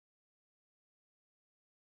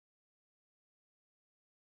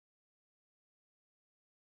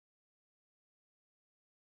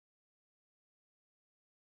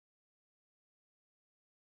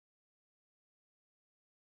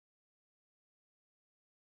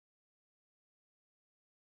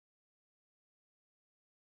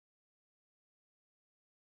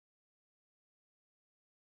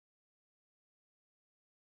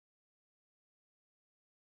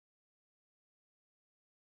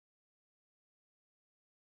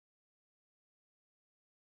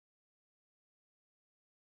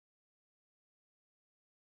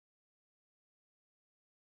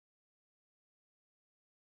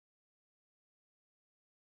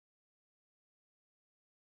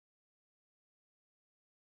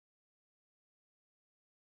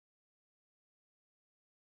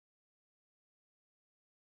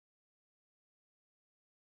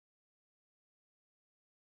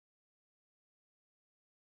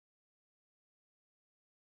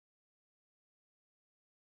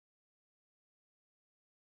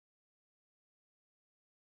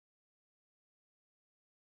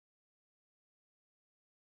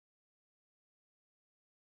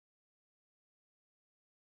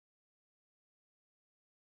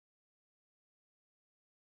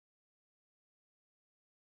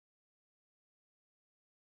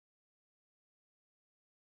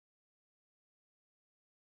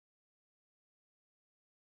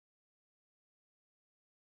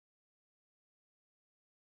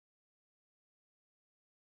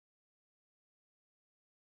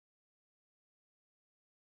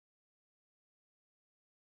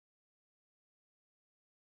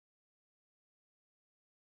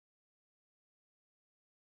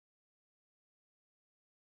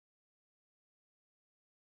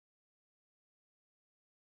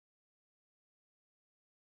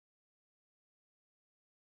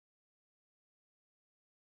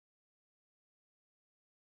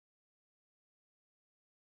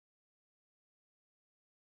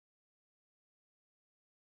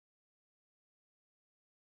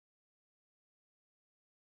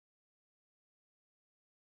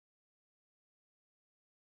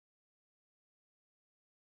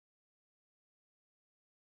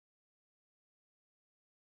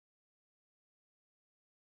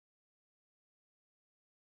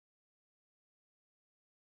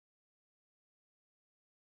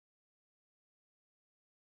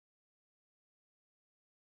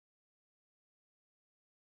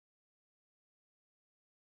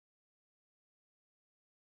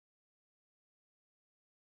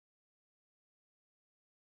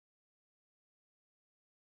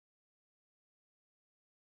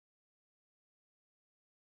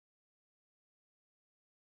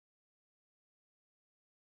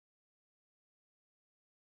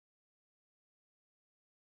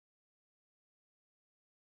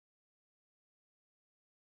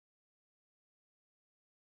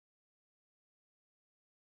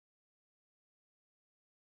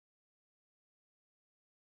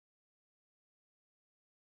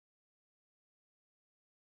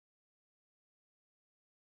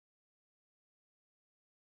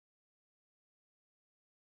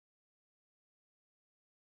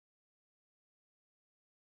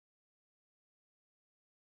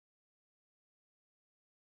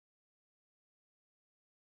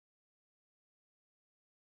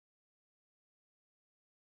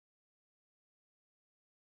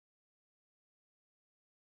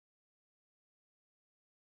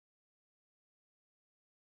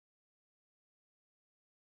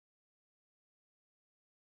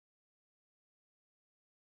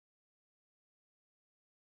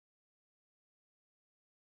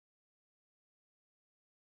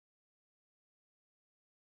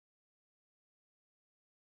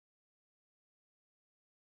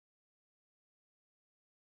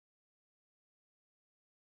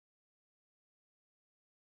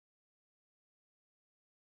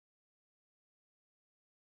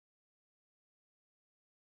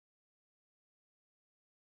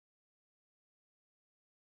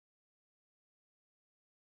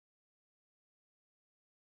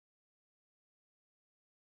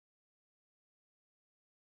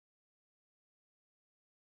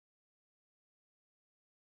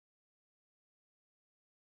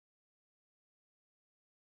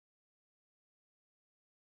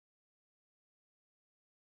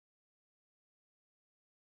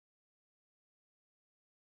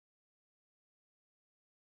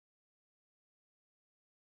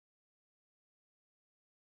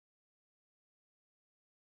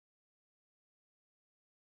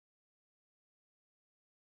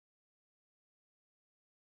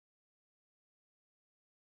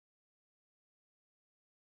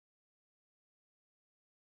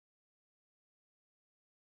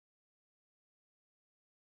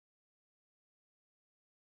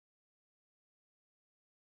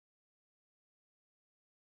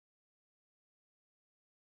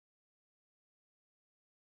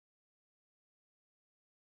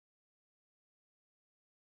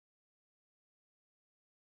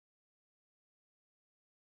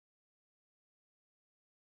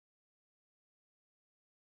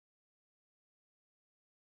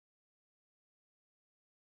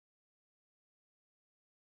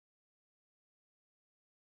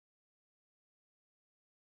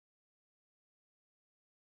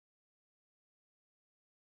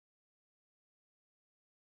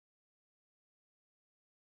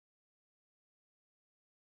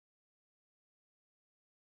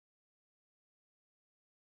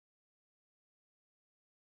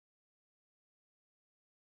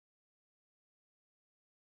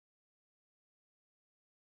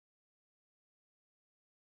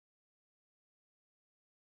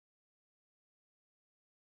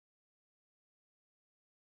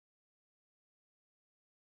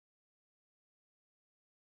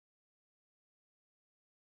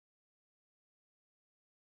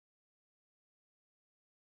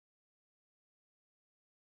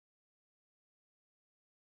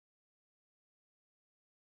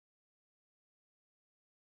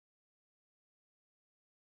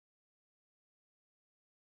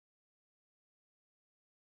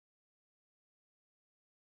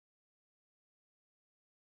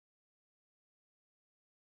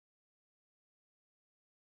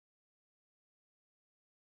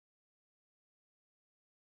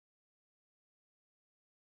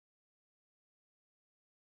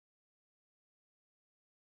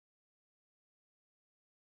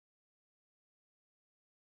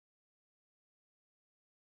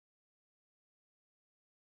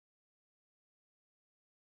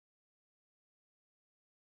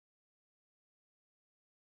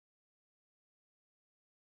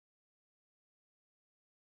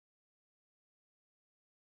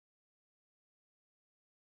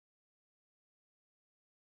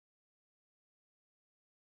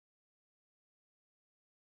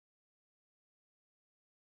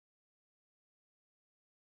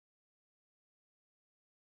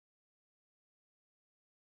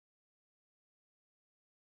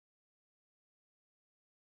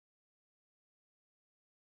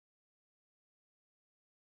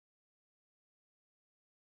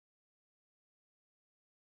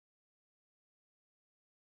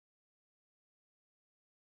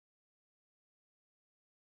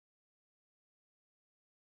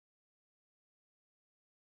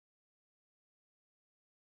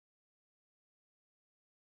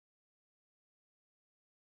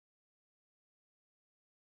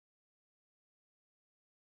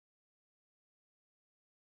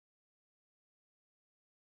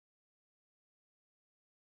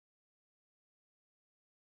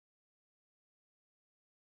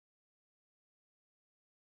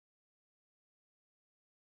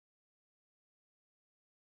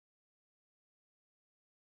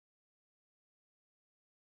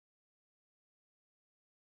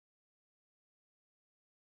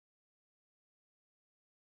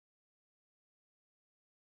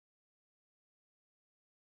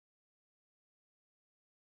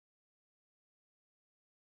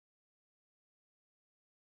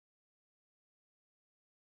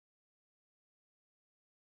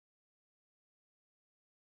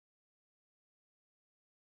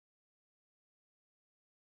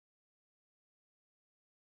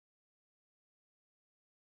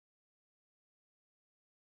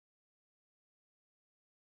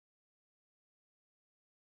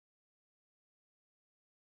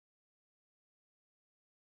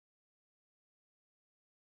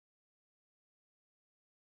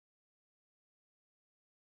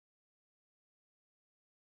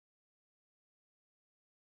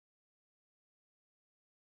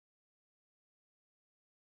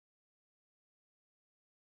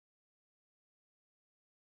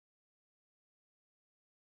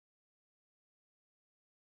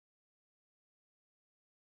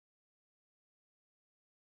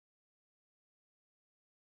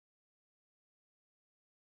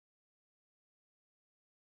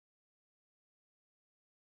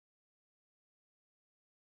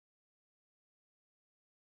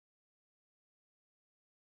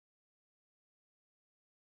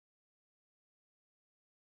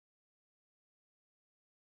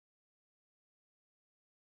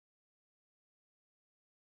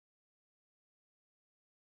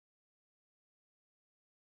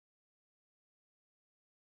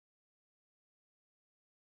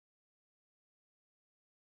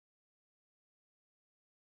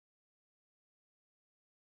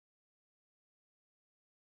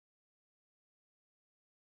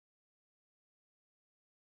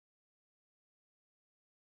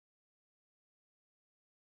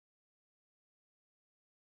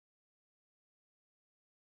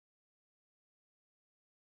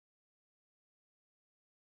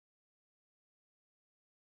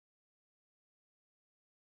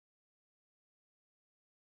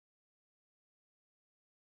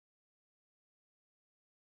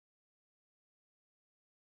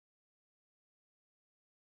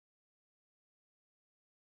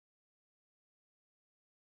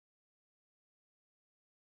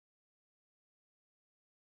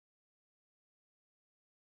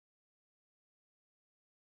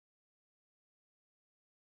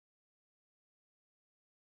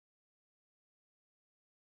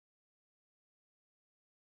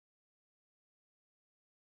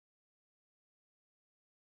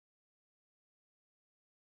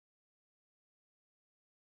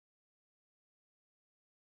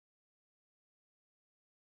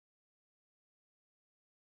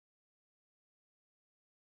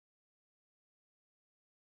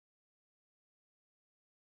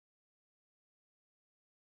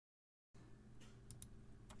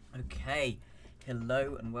 Okay,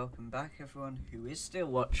 hello and welcome back everyone who is still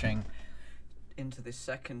watching into this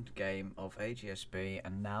second game of AGSB,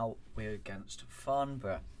 and now we're against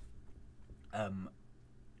Farnborough.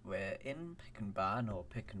 We're in pick and ban, or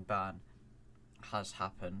pick and ban has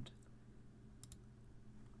happened.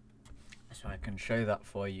 So I can show that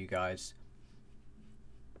for you guys.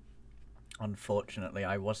 Unfortunately,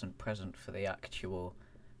 I wasn't present for the actual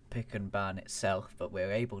pick and ban itself, but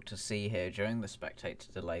we're able to see here during the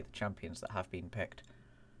spectator delay the champions that have been picked.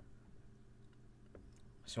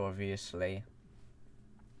 So obviously,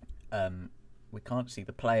 we can't see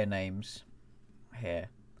the player names here,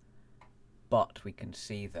 but we can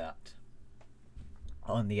see that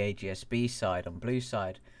on the AGSB side, on blue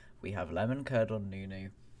side, we have Lemon Curd on Nunu.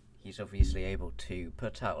 He's obviously able to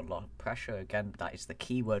put out a lot of pressure. Again, that is the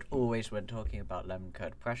key word always when talking about Lemon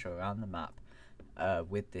Curd, pressure around the map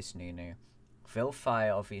with this Nunu.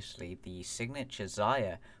 Vilfire, obviously, the signature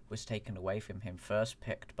Zaya was taken away from him, first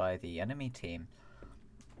picked by the enemy team.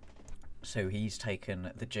 So he's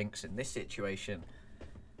taken the Jinx in this situation.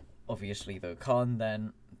 Obviously, the Khan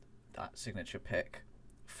then, that signature pick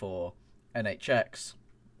for NHX.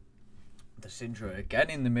 The Syndra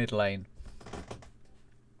again in the mid lane.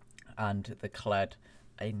 And the Kled,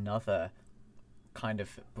 another kind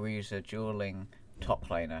of bruiser dueling top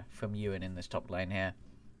laner from Ewan in this top lane here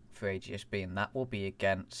for AGSB, and that will be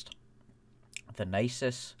against the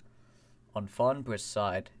Nasus on Farnborough's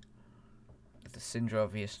side. The Syndra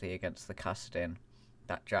obviously against the Kassadin,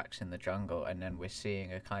 that Jax in the jungle, and then we're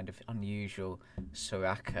seeing a kind of unusual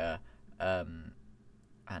Soraka and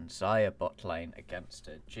Zaya bot lane against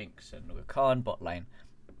a Jinx and Rakan bot lane.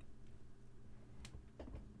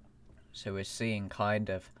 So we're seeing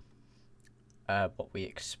kind of what we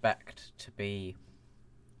expect to be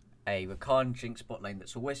a Rakan Jinx bot lane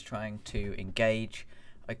that's always trying to engage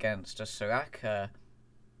against a Soraka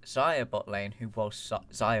Zaya bot lane, who whilst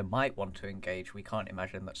Zaya might want to engage, we can't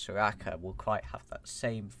imagine that Soraka will quite have that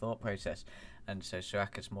same thought process, and so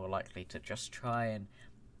Soraka's more likely to just try and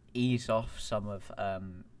ease off some of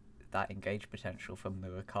that engage potential from the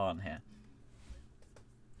Rakan here.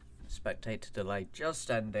 Spectator delay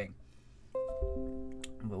just ending.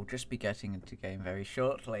 We'll just be getting into game very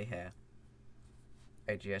shortly here.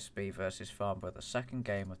 AGSB versus Farnborough, the second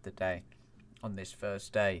game of the day on this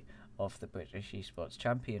first day of the British Esports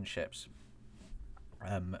Championships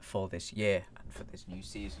for this year and for this new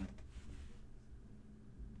season.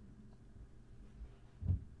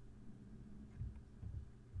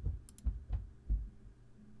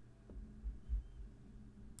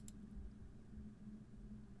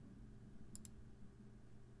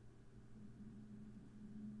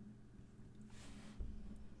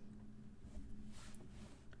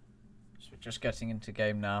 So we're just getting into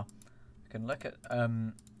game now. We can look at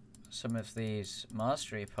some of these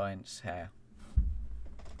mastery points here,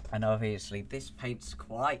 and obviously this paints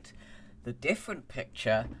quite the different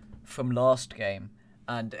picture from last game,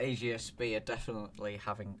 and AGSB are definitely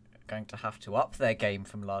going to have to up their game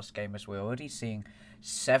from last game, as we're already seeing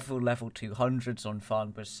several level 200s on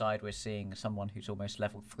Farnborough's side. We're seeing someone who's almost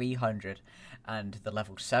level 300, and the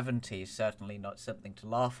level 70 is certainly not something to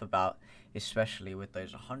laugh about, especially with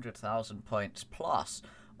those 100,000 points plus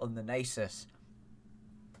on the Nasus.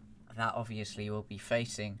 That obviously will be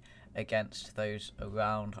facing against those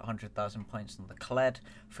around 100,000 points on the Kled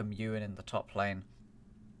from Ewan in the top lane.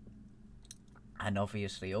 And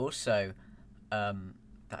obviously also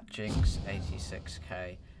that Jinx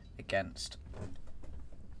 86k against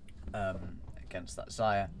that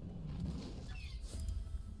Zaya.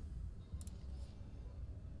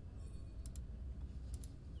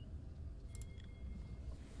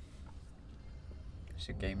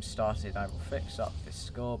 So game started. I will fix up this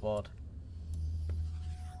scoreboard.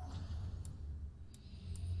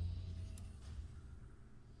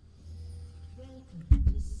 Welcome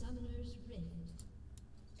to Summoner's Rift.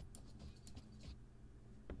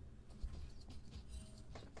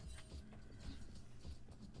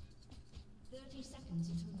 Seconds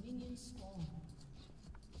until minions spawn.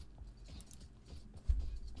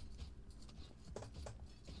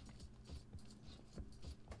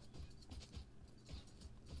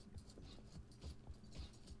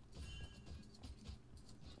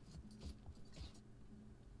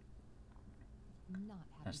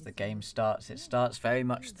 As the game starts, it starts very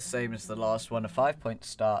much the same as the last one, a 5-point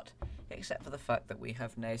start, except for the fact that we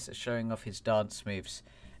have Nasus showing off his dance moves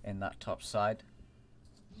in that top side.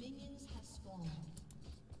 Minions have spawned.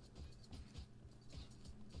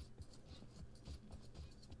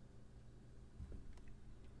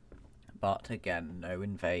 But again, no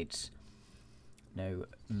invades, no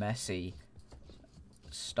messy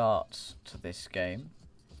starts to this game.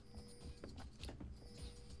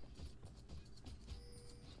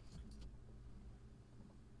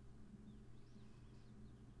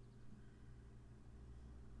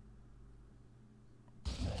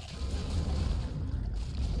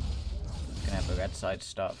 red side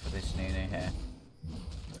start for this Nunu here.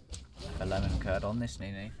 A lemon curd on this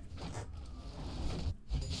Nunu.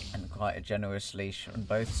 And quite a generous leash on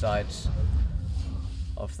both sides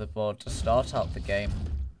of the board to start out the game.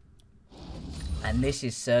 And this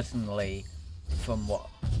is certainly, from what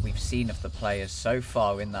we've seen of the players so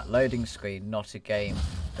far in that loading screen, not a game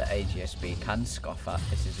that AGSB can scoff at.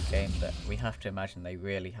 This is a game that we have to imagine they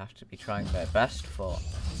really have to be trying their best for.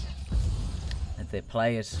 The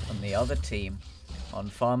players on the other team, on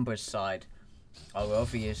Farnborough's side, are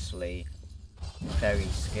obviously very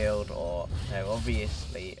skilled, or they're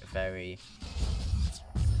obviously very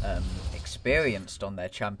experienced on their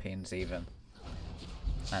champions even.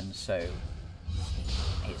 And so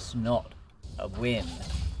it's not a win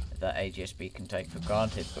that AGSB can take for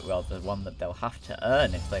granted, but rather one that they'll have to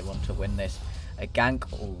earn if they want to win this. A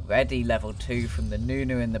gank already level 2 from the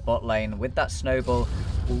Nunu in the bot lane. With that snowball,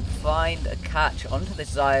 will find a catch onto the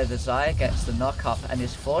Xayah. The Xayah gets the knock up and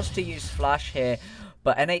is forced to use flash here,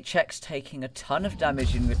 but NHX taking a ton of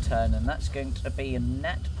damage in return, and that's going to be a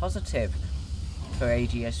net positive for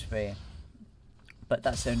AGSB. But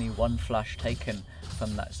that's only one flash taken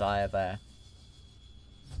from that Xayah there.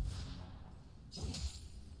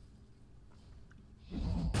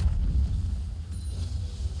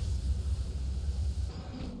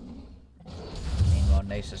 Meanwhile,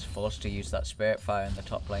 Nasus forced to use that Spirit Fire in the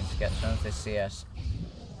top lane to get some of this CS.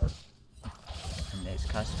 And there's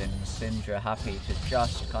Castin and Syndra happy to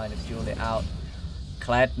just kind of duel it out.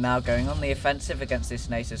 Kled now going on the offensive against this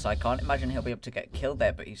Nasus. I can't imagine he'll be able to get killed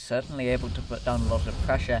there, but he's certainly able to put down a lot of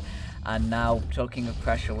pressure. And now, talking of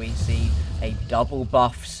pressure, we see a double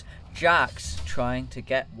buffs. Jax trying to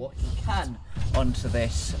get what he can onto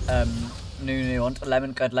this Nunu, onto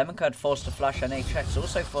Lemon Curd. Lemon Curd forced to flash, NHX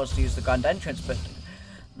also forced to use the Grand Entrance, but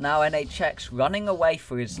now NHX running away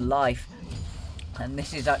for his life. And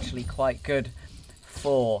this is actually quite good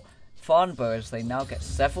for Farnborough, as they now get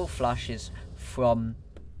several flashes from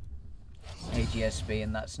AGSB,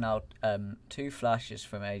 and that's now 2 flashes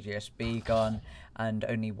from AGSB gone, and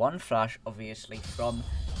only 1 flash obviously from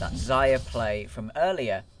that Xayah play from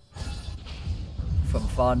earlier from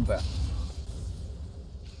Farnborough.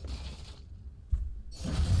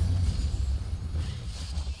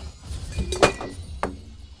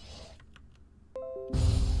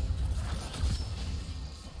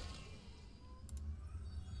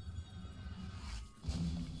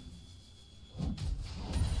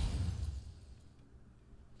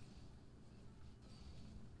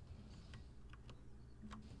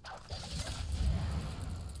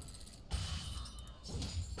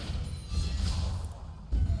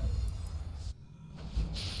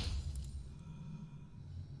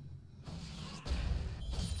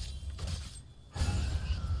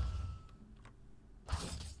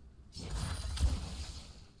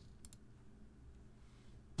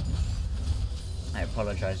 I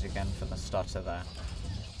apologise again for the stutter there.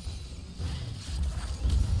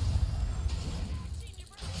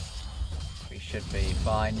 We should be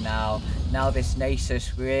fine now. Now this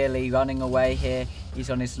Nasus really running away here.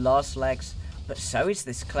 He's on his last legs, but so is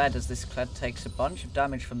this Kled, as this Kled takes a bunch of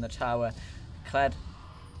damage from the tower. Kled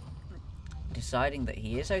deciding that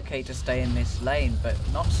he is okay to stay in this lane, but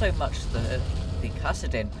not so much the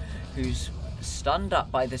Kassadin, who's stunned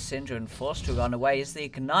up by the Syndra and forced to run away. Is the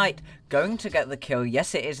Ignite going to get the kill?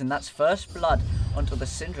 Yes it is, and that's first blood onto the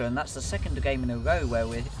Syndra, and that's the second game in a row where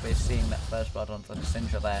we're seeing that first blood onto the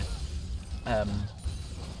Syndra there.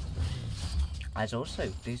 As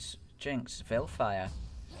also this Jinx Villfire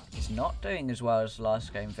is not doing as well as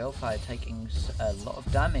last game. Villfire taking a lot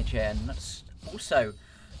of damage here, and that's also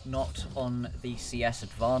not on the CS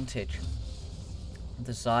advantage.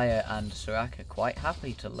 The Xayah and Soraka quite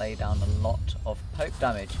happy to lay down a lot of poke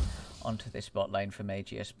damage onto this bot lane from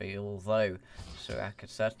AGSB, although Soraka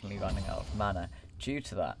certainly running out of mana due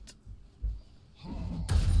to that.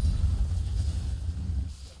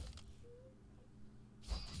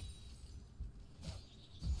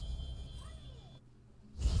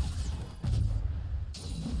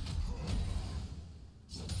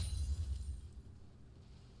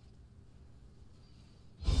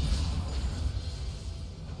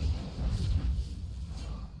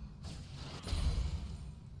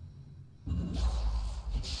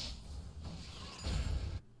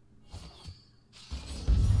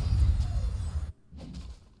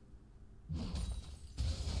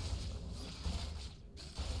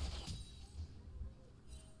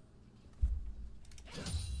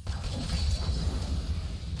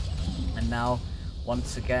 Now,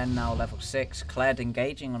 once again, now level 6, Kled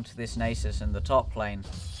engaging onto this Nasus in the top lane.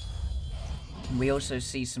 We also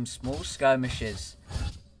see some small skirmishes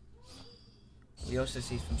We also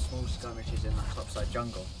see some small skirmishes in that topside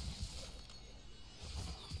jungle.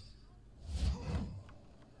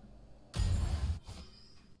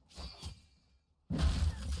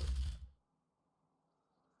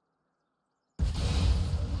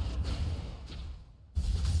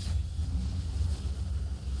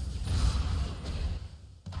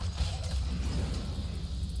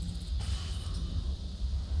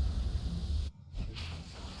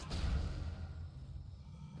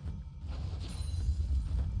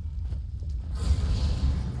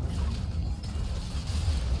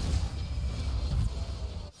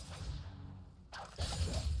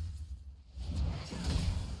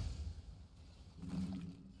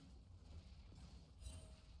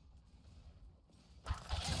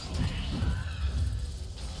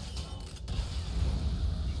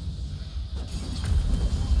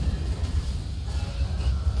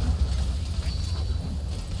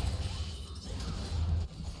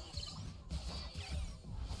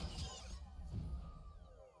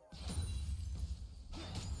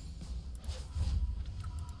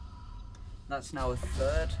 That's now a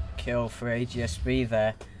third kill for AGSB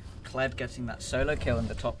there. Kled getting that solo kill in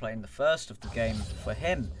the top lane, the first of the game for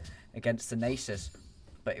him against the Nasus.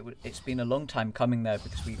 But it's been a long time coming there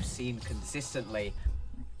because we've seen consistently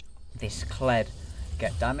this Kled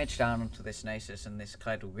get damage down onto this Nasus, and this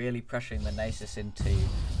Kled really pressuring the Nasus into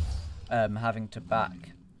having to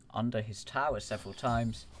back under his tower several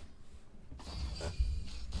times.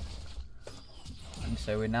 And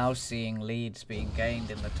so we're now seeing leads being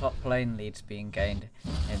gained in the top lane, leads being gained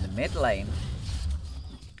in the mid lane.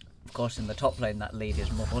 Of course, in the top lane, that lead is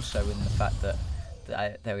more so in the fact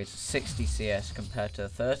that there is 60 CS compared to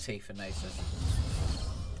 30 for Nasus.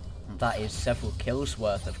 And that is several kills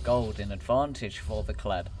worth of gold in advantage for the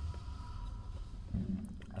Kled.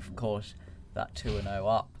 Of course, that 2-0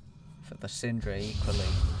 up for the Syndra equally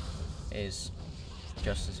is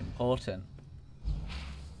just as important.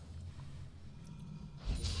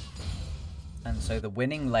 And so the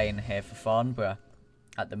winning lane here for Farnborough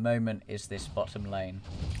at the moment is this bottom lane,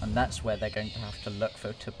 and that's where they're going to have to look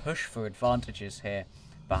to push for advantages here,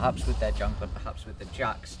 perhaps with their jungler, perhaps with the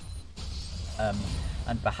Jax,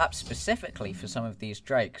 and perhaps specifically for some of these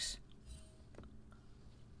Drakes.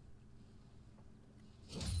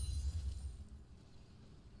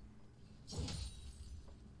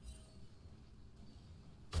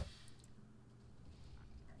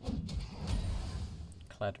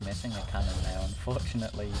 Kled missing a cannon there,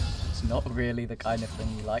 unfortunately. It's not really the kind of thing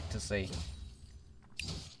you like to see.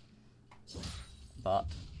 But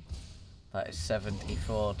that is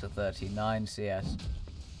 74 to 39 CS.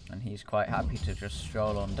 And he's quite happy to just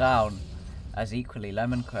stroll on down. As equally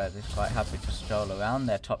Lemonquest is quite happy to stroll around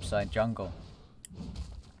their topside jungle.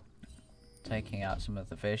 Taking out some of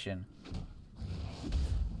the vision.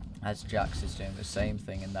 As Jax is doing the same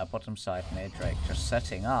thing in their bottom side near Drake, just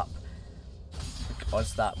setting up.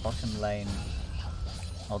 Because that bottom lane,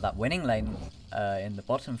 or that winning lane in the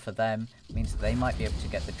bottom for them, means that they might be able to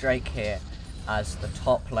get the Drake here, as the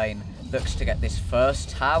top lane looks to get this first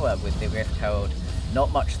tower with the Rift Herald.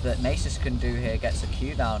 Not much that Nasus can do here, gets a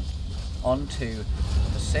Q down onto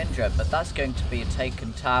the Syndra, but that's going to be a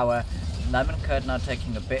taken tower. Lemonquest now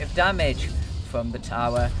taking a bit of damage from the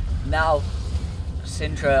tower. Now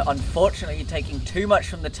Syndra unfortunately taking too much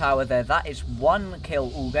from the tower there. That is one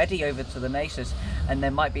kill already over to the Nasus, and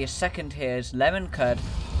there might be a second here as Lemonquest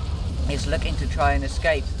is looking to try and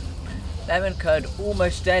escape. Lemonquest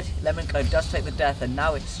almost dead. Lemonquest does take the death, and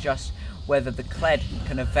now it's just whether the Kled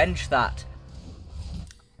can avenge that.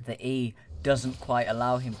 The E doesn't quite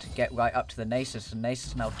allow him to get right up to the Nasus, and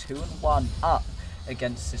Nasus now 2-1 up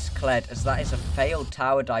against this Kled, as that is a failed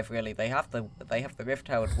tower dive really. They have the Rift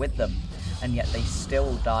Herald with them, and yet they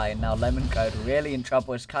still die. And now Lemonquest really in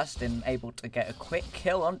trouble as Castin able to get a quick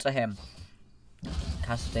kill onto him.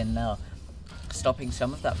 Castin now stopping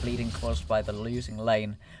some of that bleeding caused by the losing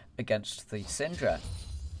lane against the Syndra,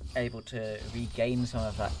 able to regain some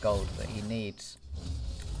of that gold that he needs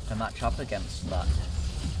to match up against that,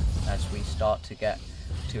 as we start to get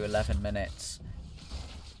to 11 minutes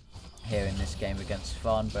here in this game against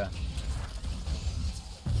Farnborough.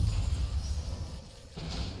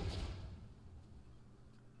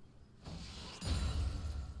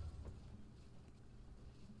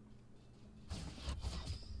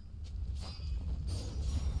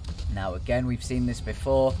 Now again, we've seen this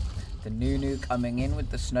before, the Nunu coming in with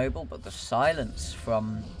the snowball, but the silence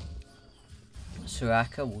from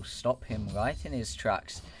Soraka will stop him right in his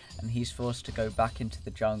tracks, and he's forced to go back into the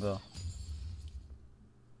jungle.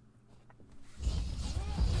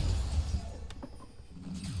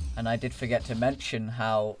 And I did forget to mention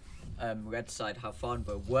how red side how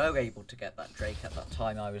Farnborough were able to get that Drake at that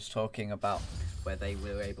time I was talking about, where they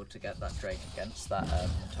were able to get that Drake against that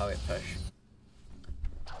turret push.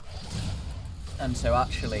 And so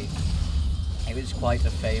actually, it was quite a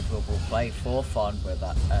favourable play for Farnborough,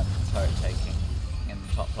 that turret taking in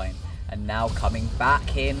the top lane. And now coming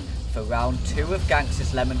back in for round 2 of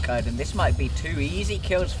Ganx's Lemon Curd, and this might be 2 easy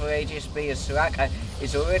kills for AGSB, as Soraka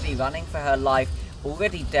is already running for her life,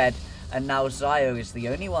 already dead, and now Zio is the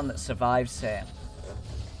only one that survives here.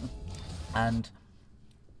 And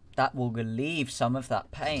that will relieve some of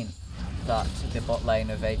that pain that the bot lane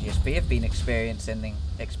of AGSB have been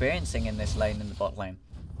experiencing in this lane in the bot lane.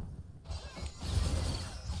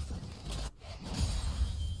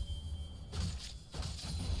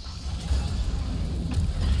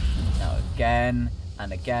 Now again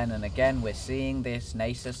and again and again we're seeing this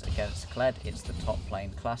Nasus against Kled. It's the top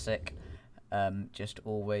lane classic. Just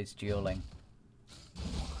always dueling.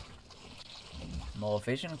 More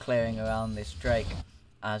vision clearing around this Drake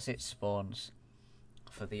as it spawns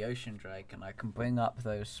for the Ocean Drake, and I can bring up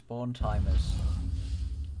those spawn timers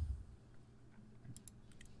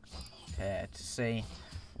here to see.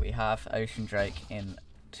 We have Ocean Drake in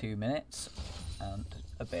 2 minutes and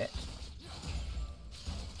a bit.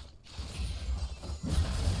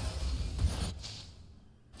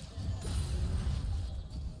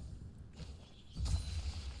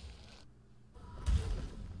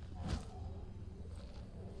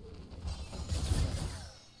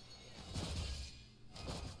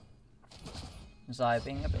 Zaya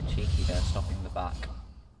being a bit cheeky there, stopping the back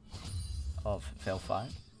of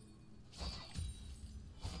Phil5.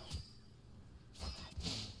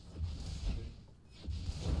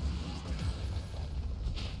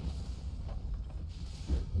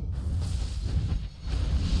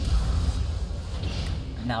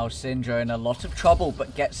 Now Syndra in a lot of trouble,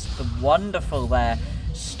 but gets the wonderful there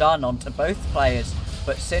stun onto both players,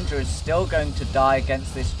 but Syndra is still going to die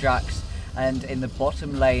against this Jax. And in the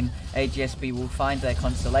bottom lane, AGSB will find their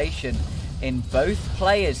consolation in both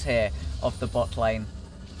players here of the bot lane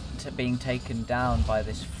being taken down by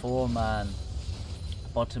this 4-man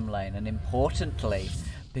bottom lane. And importantly,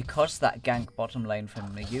 because that gank bottom lane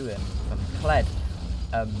from Ewan, from Kled,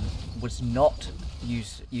 was not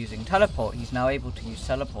using teleport, he's now able to use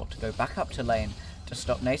teleport to go back up to lane to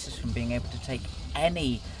stop Nasus from being able to take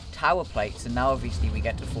any tower plates. And now obviously we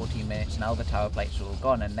get to 14 minutes, now the tower plates are all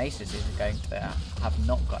gone, and Nasus is going to have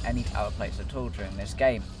not got any tower plates at all during this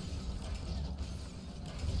game.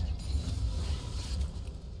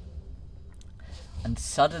 And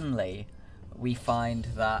suddenly we find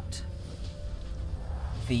that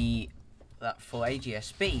for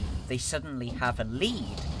AGSB, they suddenly have a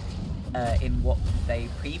lead in what they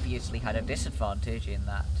previously had a disadvantage in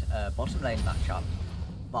that bottom lane matchup,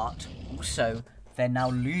 but also they're now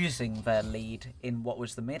losing their lead in what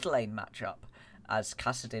was the mid lane matchup, as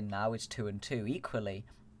Kassadin now is 2-2 equally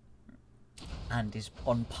and is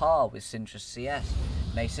on par with Syndra's CS.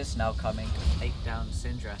 Nasus now coming to take down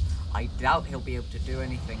Syndra. I doubt he'll be able to do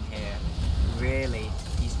anything here. Really,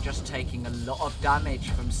 he's just taking a lot of damage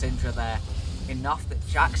from Syndra there. Enough that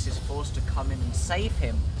Jax is forced to come in and save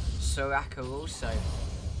him. Soraka also.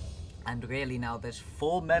 And really now there's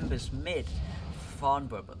 4 members mid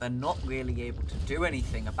Farnborough, but they're not really able to do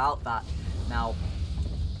anything about that. Now,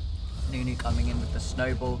 Nunu coming in with the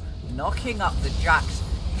snowball, knocking up the Jax.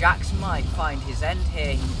 Jax might find his end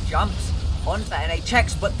here. He jumps onto the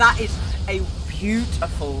NHX, but that is a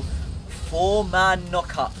beautiful 4-man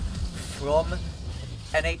knock-up from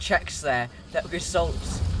NHX there that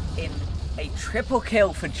results in a triple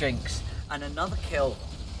kill for Jinx and another kill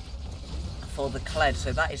for the Kled.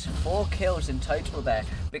 So that is 4 kills in total there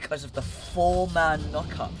because of the 4-man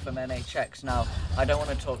knock-up from NHX. Now, I don't want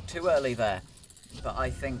to talk too early there, but I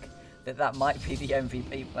think that might be the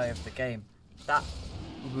MVP play of the game. That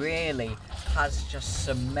really has just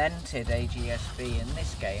cemented AGSB in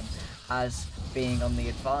this game as being on the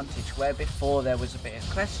advantage, where before there was a bit of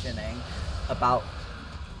questioning about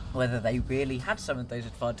whether they really had some of those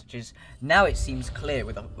advantages. Now it seems clear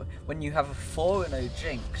when you have a 4-0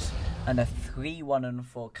 Jinx and a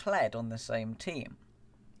 3-1-4 Kled on the same team.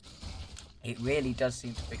 It really does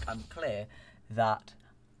seem to become clear that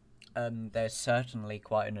there's certainly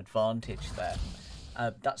quite an advantage there.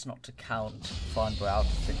 That's not to count Farnborough out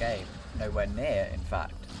of the game, nowhere near in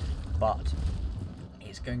fact, but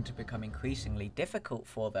it's going to become increasingly difficult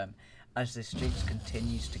for them as this Jinx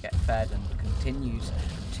continues to get fed and continues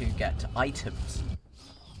to get items.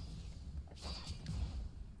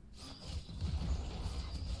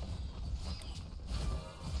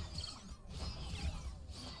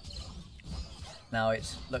 Now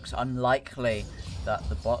it looks unlikely that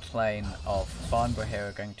the bot lane of Farnborough here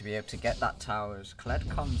are going to be able to get that tower as Kled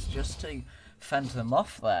comes just to fend them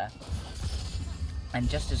off there. And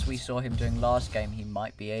just as we saw him doing last game, he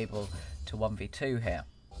might be able to 1v2 here.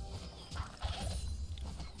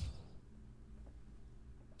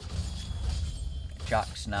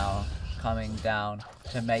 Jax now coming down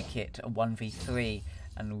to make it a 1v3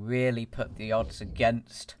 and really put the odds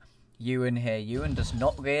against Ewan here. Ewan does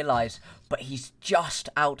not realise, but he's just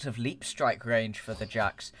out of leap strike range for the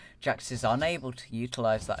Jax. Jax is unable to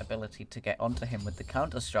utilise that ability to get onto him with the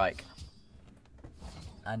counter strike.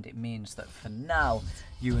 And it means that for now,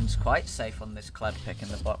 Ewan's quite safe on this Kled pick in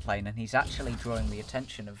the bot lane, and he's actually drawing the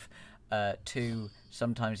attention of 2,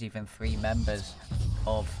 sometimes even 3 members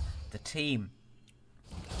of the team,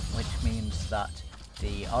 which means that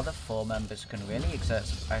the other 4 members can really exert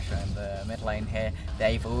some pressure in the mid lane here.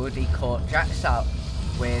 They've already caught Jax out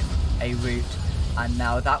with a root, and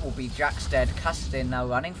now that will be Jax dead. Kassadin now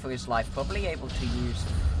running for his life, probably able to use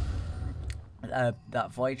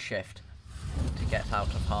that Void Shift to get out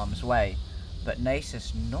of harm's way. But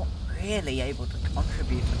Nasus not really able to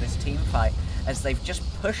contribute to this team fight, as they've just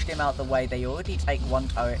pushed him out the way. They already take 1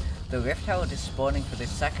 turret. The Rift Herald is spawning for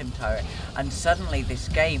this 2nd turret, and suddenly this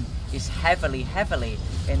game is heavily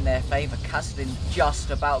in their favour. Kassadin just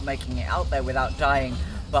about making it out there without dying,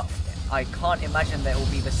 but I can't imagine that it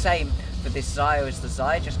will be the same for this Xayah, as the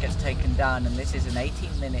Xayah just gets taken down, and this is an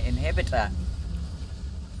 18-minute inhibitor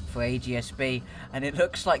for AGSB, and it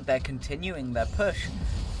looks like they're continuing their push,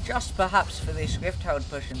 just perhaps for this Rift Herald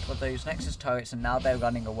push into those Nexus turrets, and now they're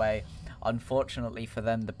running away. Unfortunately for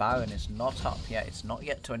them, the Baron is not up yet. It's not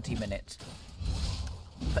yet 20 minutes.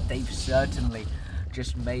 But they've certainly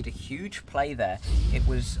just made a huge play there. It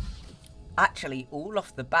was actually all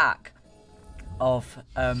off the back of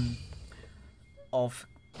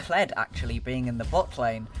Kled actually being in the bot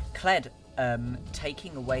lane. Kled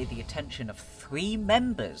taking away the attention of 3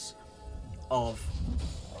 members of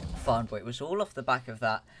Farnborough. It was all off the back of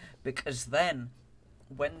that, because then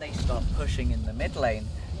when they start pushing in the mid lane,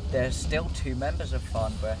 there's still 2 members of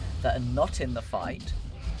Farnborough that are not in the fight.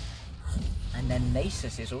 And then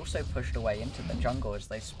Nasus is also pushed away into the jungle as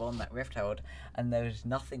they spawn that Rift Herald, and there is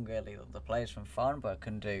nothing really that the players from Farnborough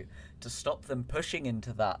can do to stop them pushing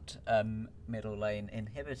into that middle lane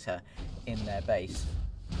inhibitor in their base.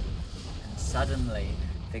 And suddenly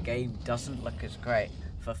the game doesn't look as great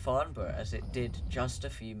for Farnborough as it did just a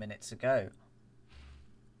few minutes ago.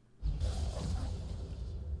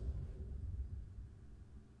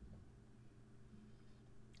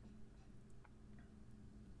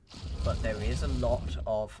 But there is a lot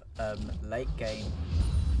of late game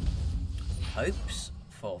hopes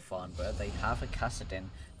for Farnborough. They have a Kassadin,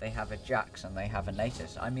 they have a Jax, and they have a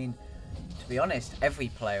Nasus. I mean, to be honest, every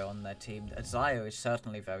player on their team, Xayah is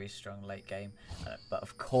certainly very strong late game, but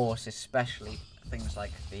of course, especially things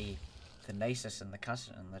like the Nasus and the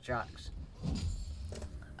Kassadin and the Jax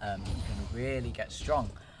can really get strong.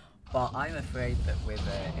 But I'm afraid that with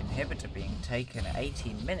an inhibitor being taken at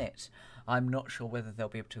 18 minutes, I'm not sure whether they'll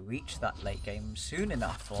be able to reach that late game soon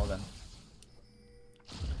enough for them.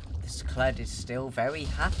 This Kled is still very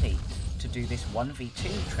happy to do this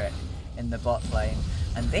 1v2 trick in the bot lane,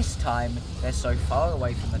 and this time they're so far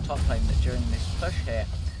away from the top lane that during this push here,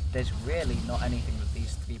 there's really not anything that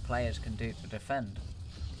these 3 players can do to defend.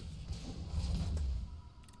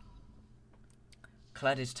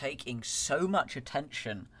 Kled is taking so much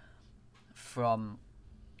attention from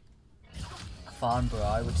Farnborough.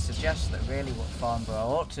 I would suggest that really what Farnborough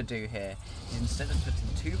ought to do here is, instead of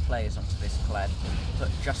putting 2 players onto this Kled, put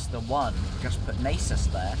just the one, just put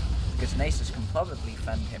Nasus there, because Nasus can probably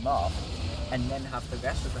fend him off, and then have the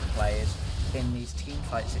rest of the players in these team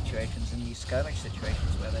fight situations, in these skirmish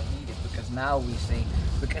situations where they're needed, because now we see,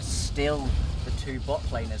 because still the 2 bot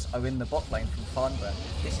laners are in the bot lane from Farnborough,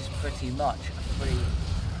 this is pretty much a pretty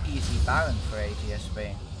easy Baron for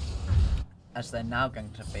AGSB, as they're now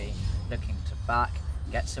going to be looking to back,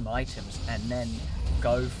 get some items, and then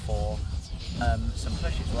go for some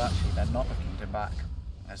pushes. Well, actually, they're not looking to back,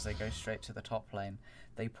 as they go straight to the top lane.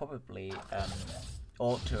 They probably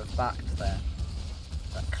ought to have backed there.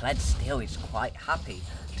 But Kled still is quite happy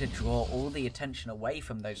to draw all the attention away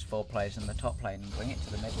from those 4 players in the top lane and bring it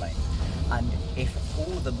to the mid lane. And if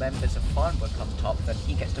all the members of Farnborough come top, then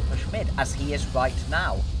he gets to push mid, as he is right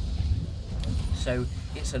now. So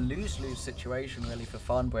it's a lose-lose situation really for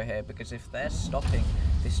Farnborough here, because if they're stopping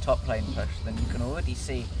this top lane push, then you can already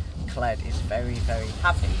see Kled is very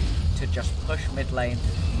happy to just push mid lane.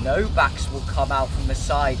 No backs will come out from the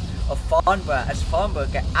side of Farnborough, as Farnborough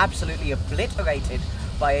get absolutely obliterated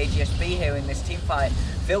by AGSB here in this team fight.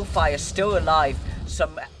 Vilfire still alive.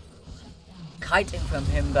 Some hiding from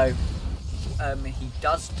him though. He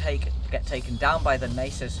does get taken down by the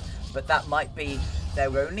Nasus, but that might be their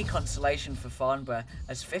only consolation for Farnborough,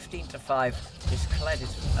 as 15-5 is Kled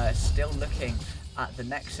is still looking at the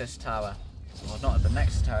Nexus tower. Well, not at the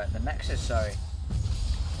Nexus tower, at the Nexus, sorry.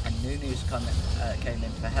 And Nunu's came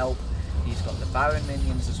in for help. He's got the Baron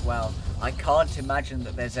minions as well. I can't imagine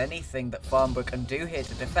that there's anything that Farnborough can do here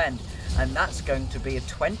to defend, and that's going to be a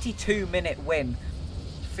 22-minute win,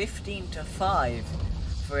 15-5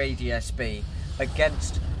 for AGSB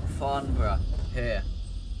against Farnborough here.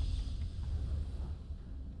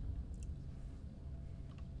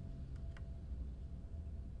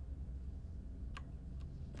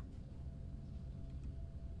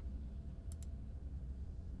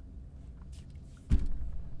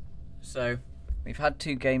 So, we've had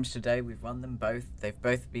 2 games today, we've won them both. They've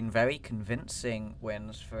both been very convincing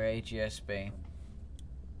wins for AGSB.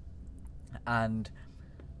 And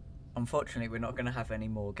unfortunately, we're not going to have any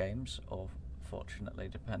more games, or fortunately,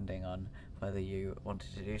 depending on whether you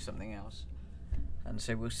wanted to do something else. And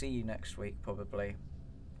so we'll see you next week, probably,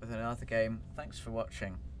 with another game. Thanks for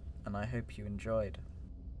watching, and I hope you enjoyed.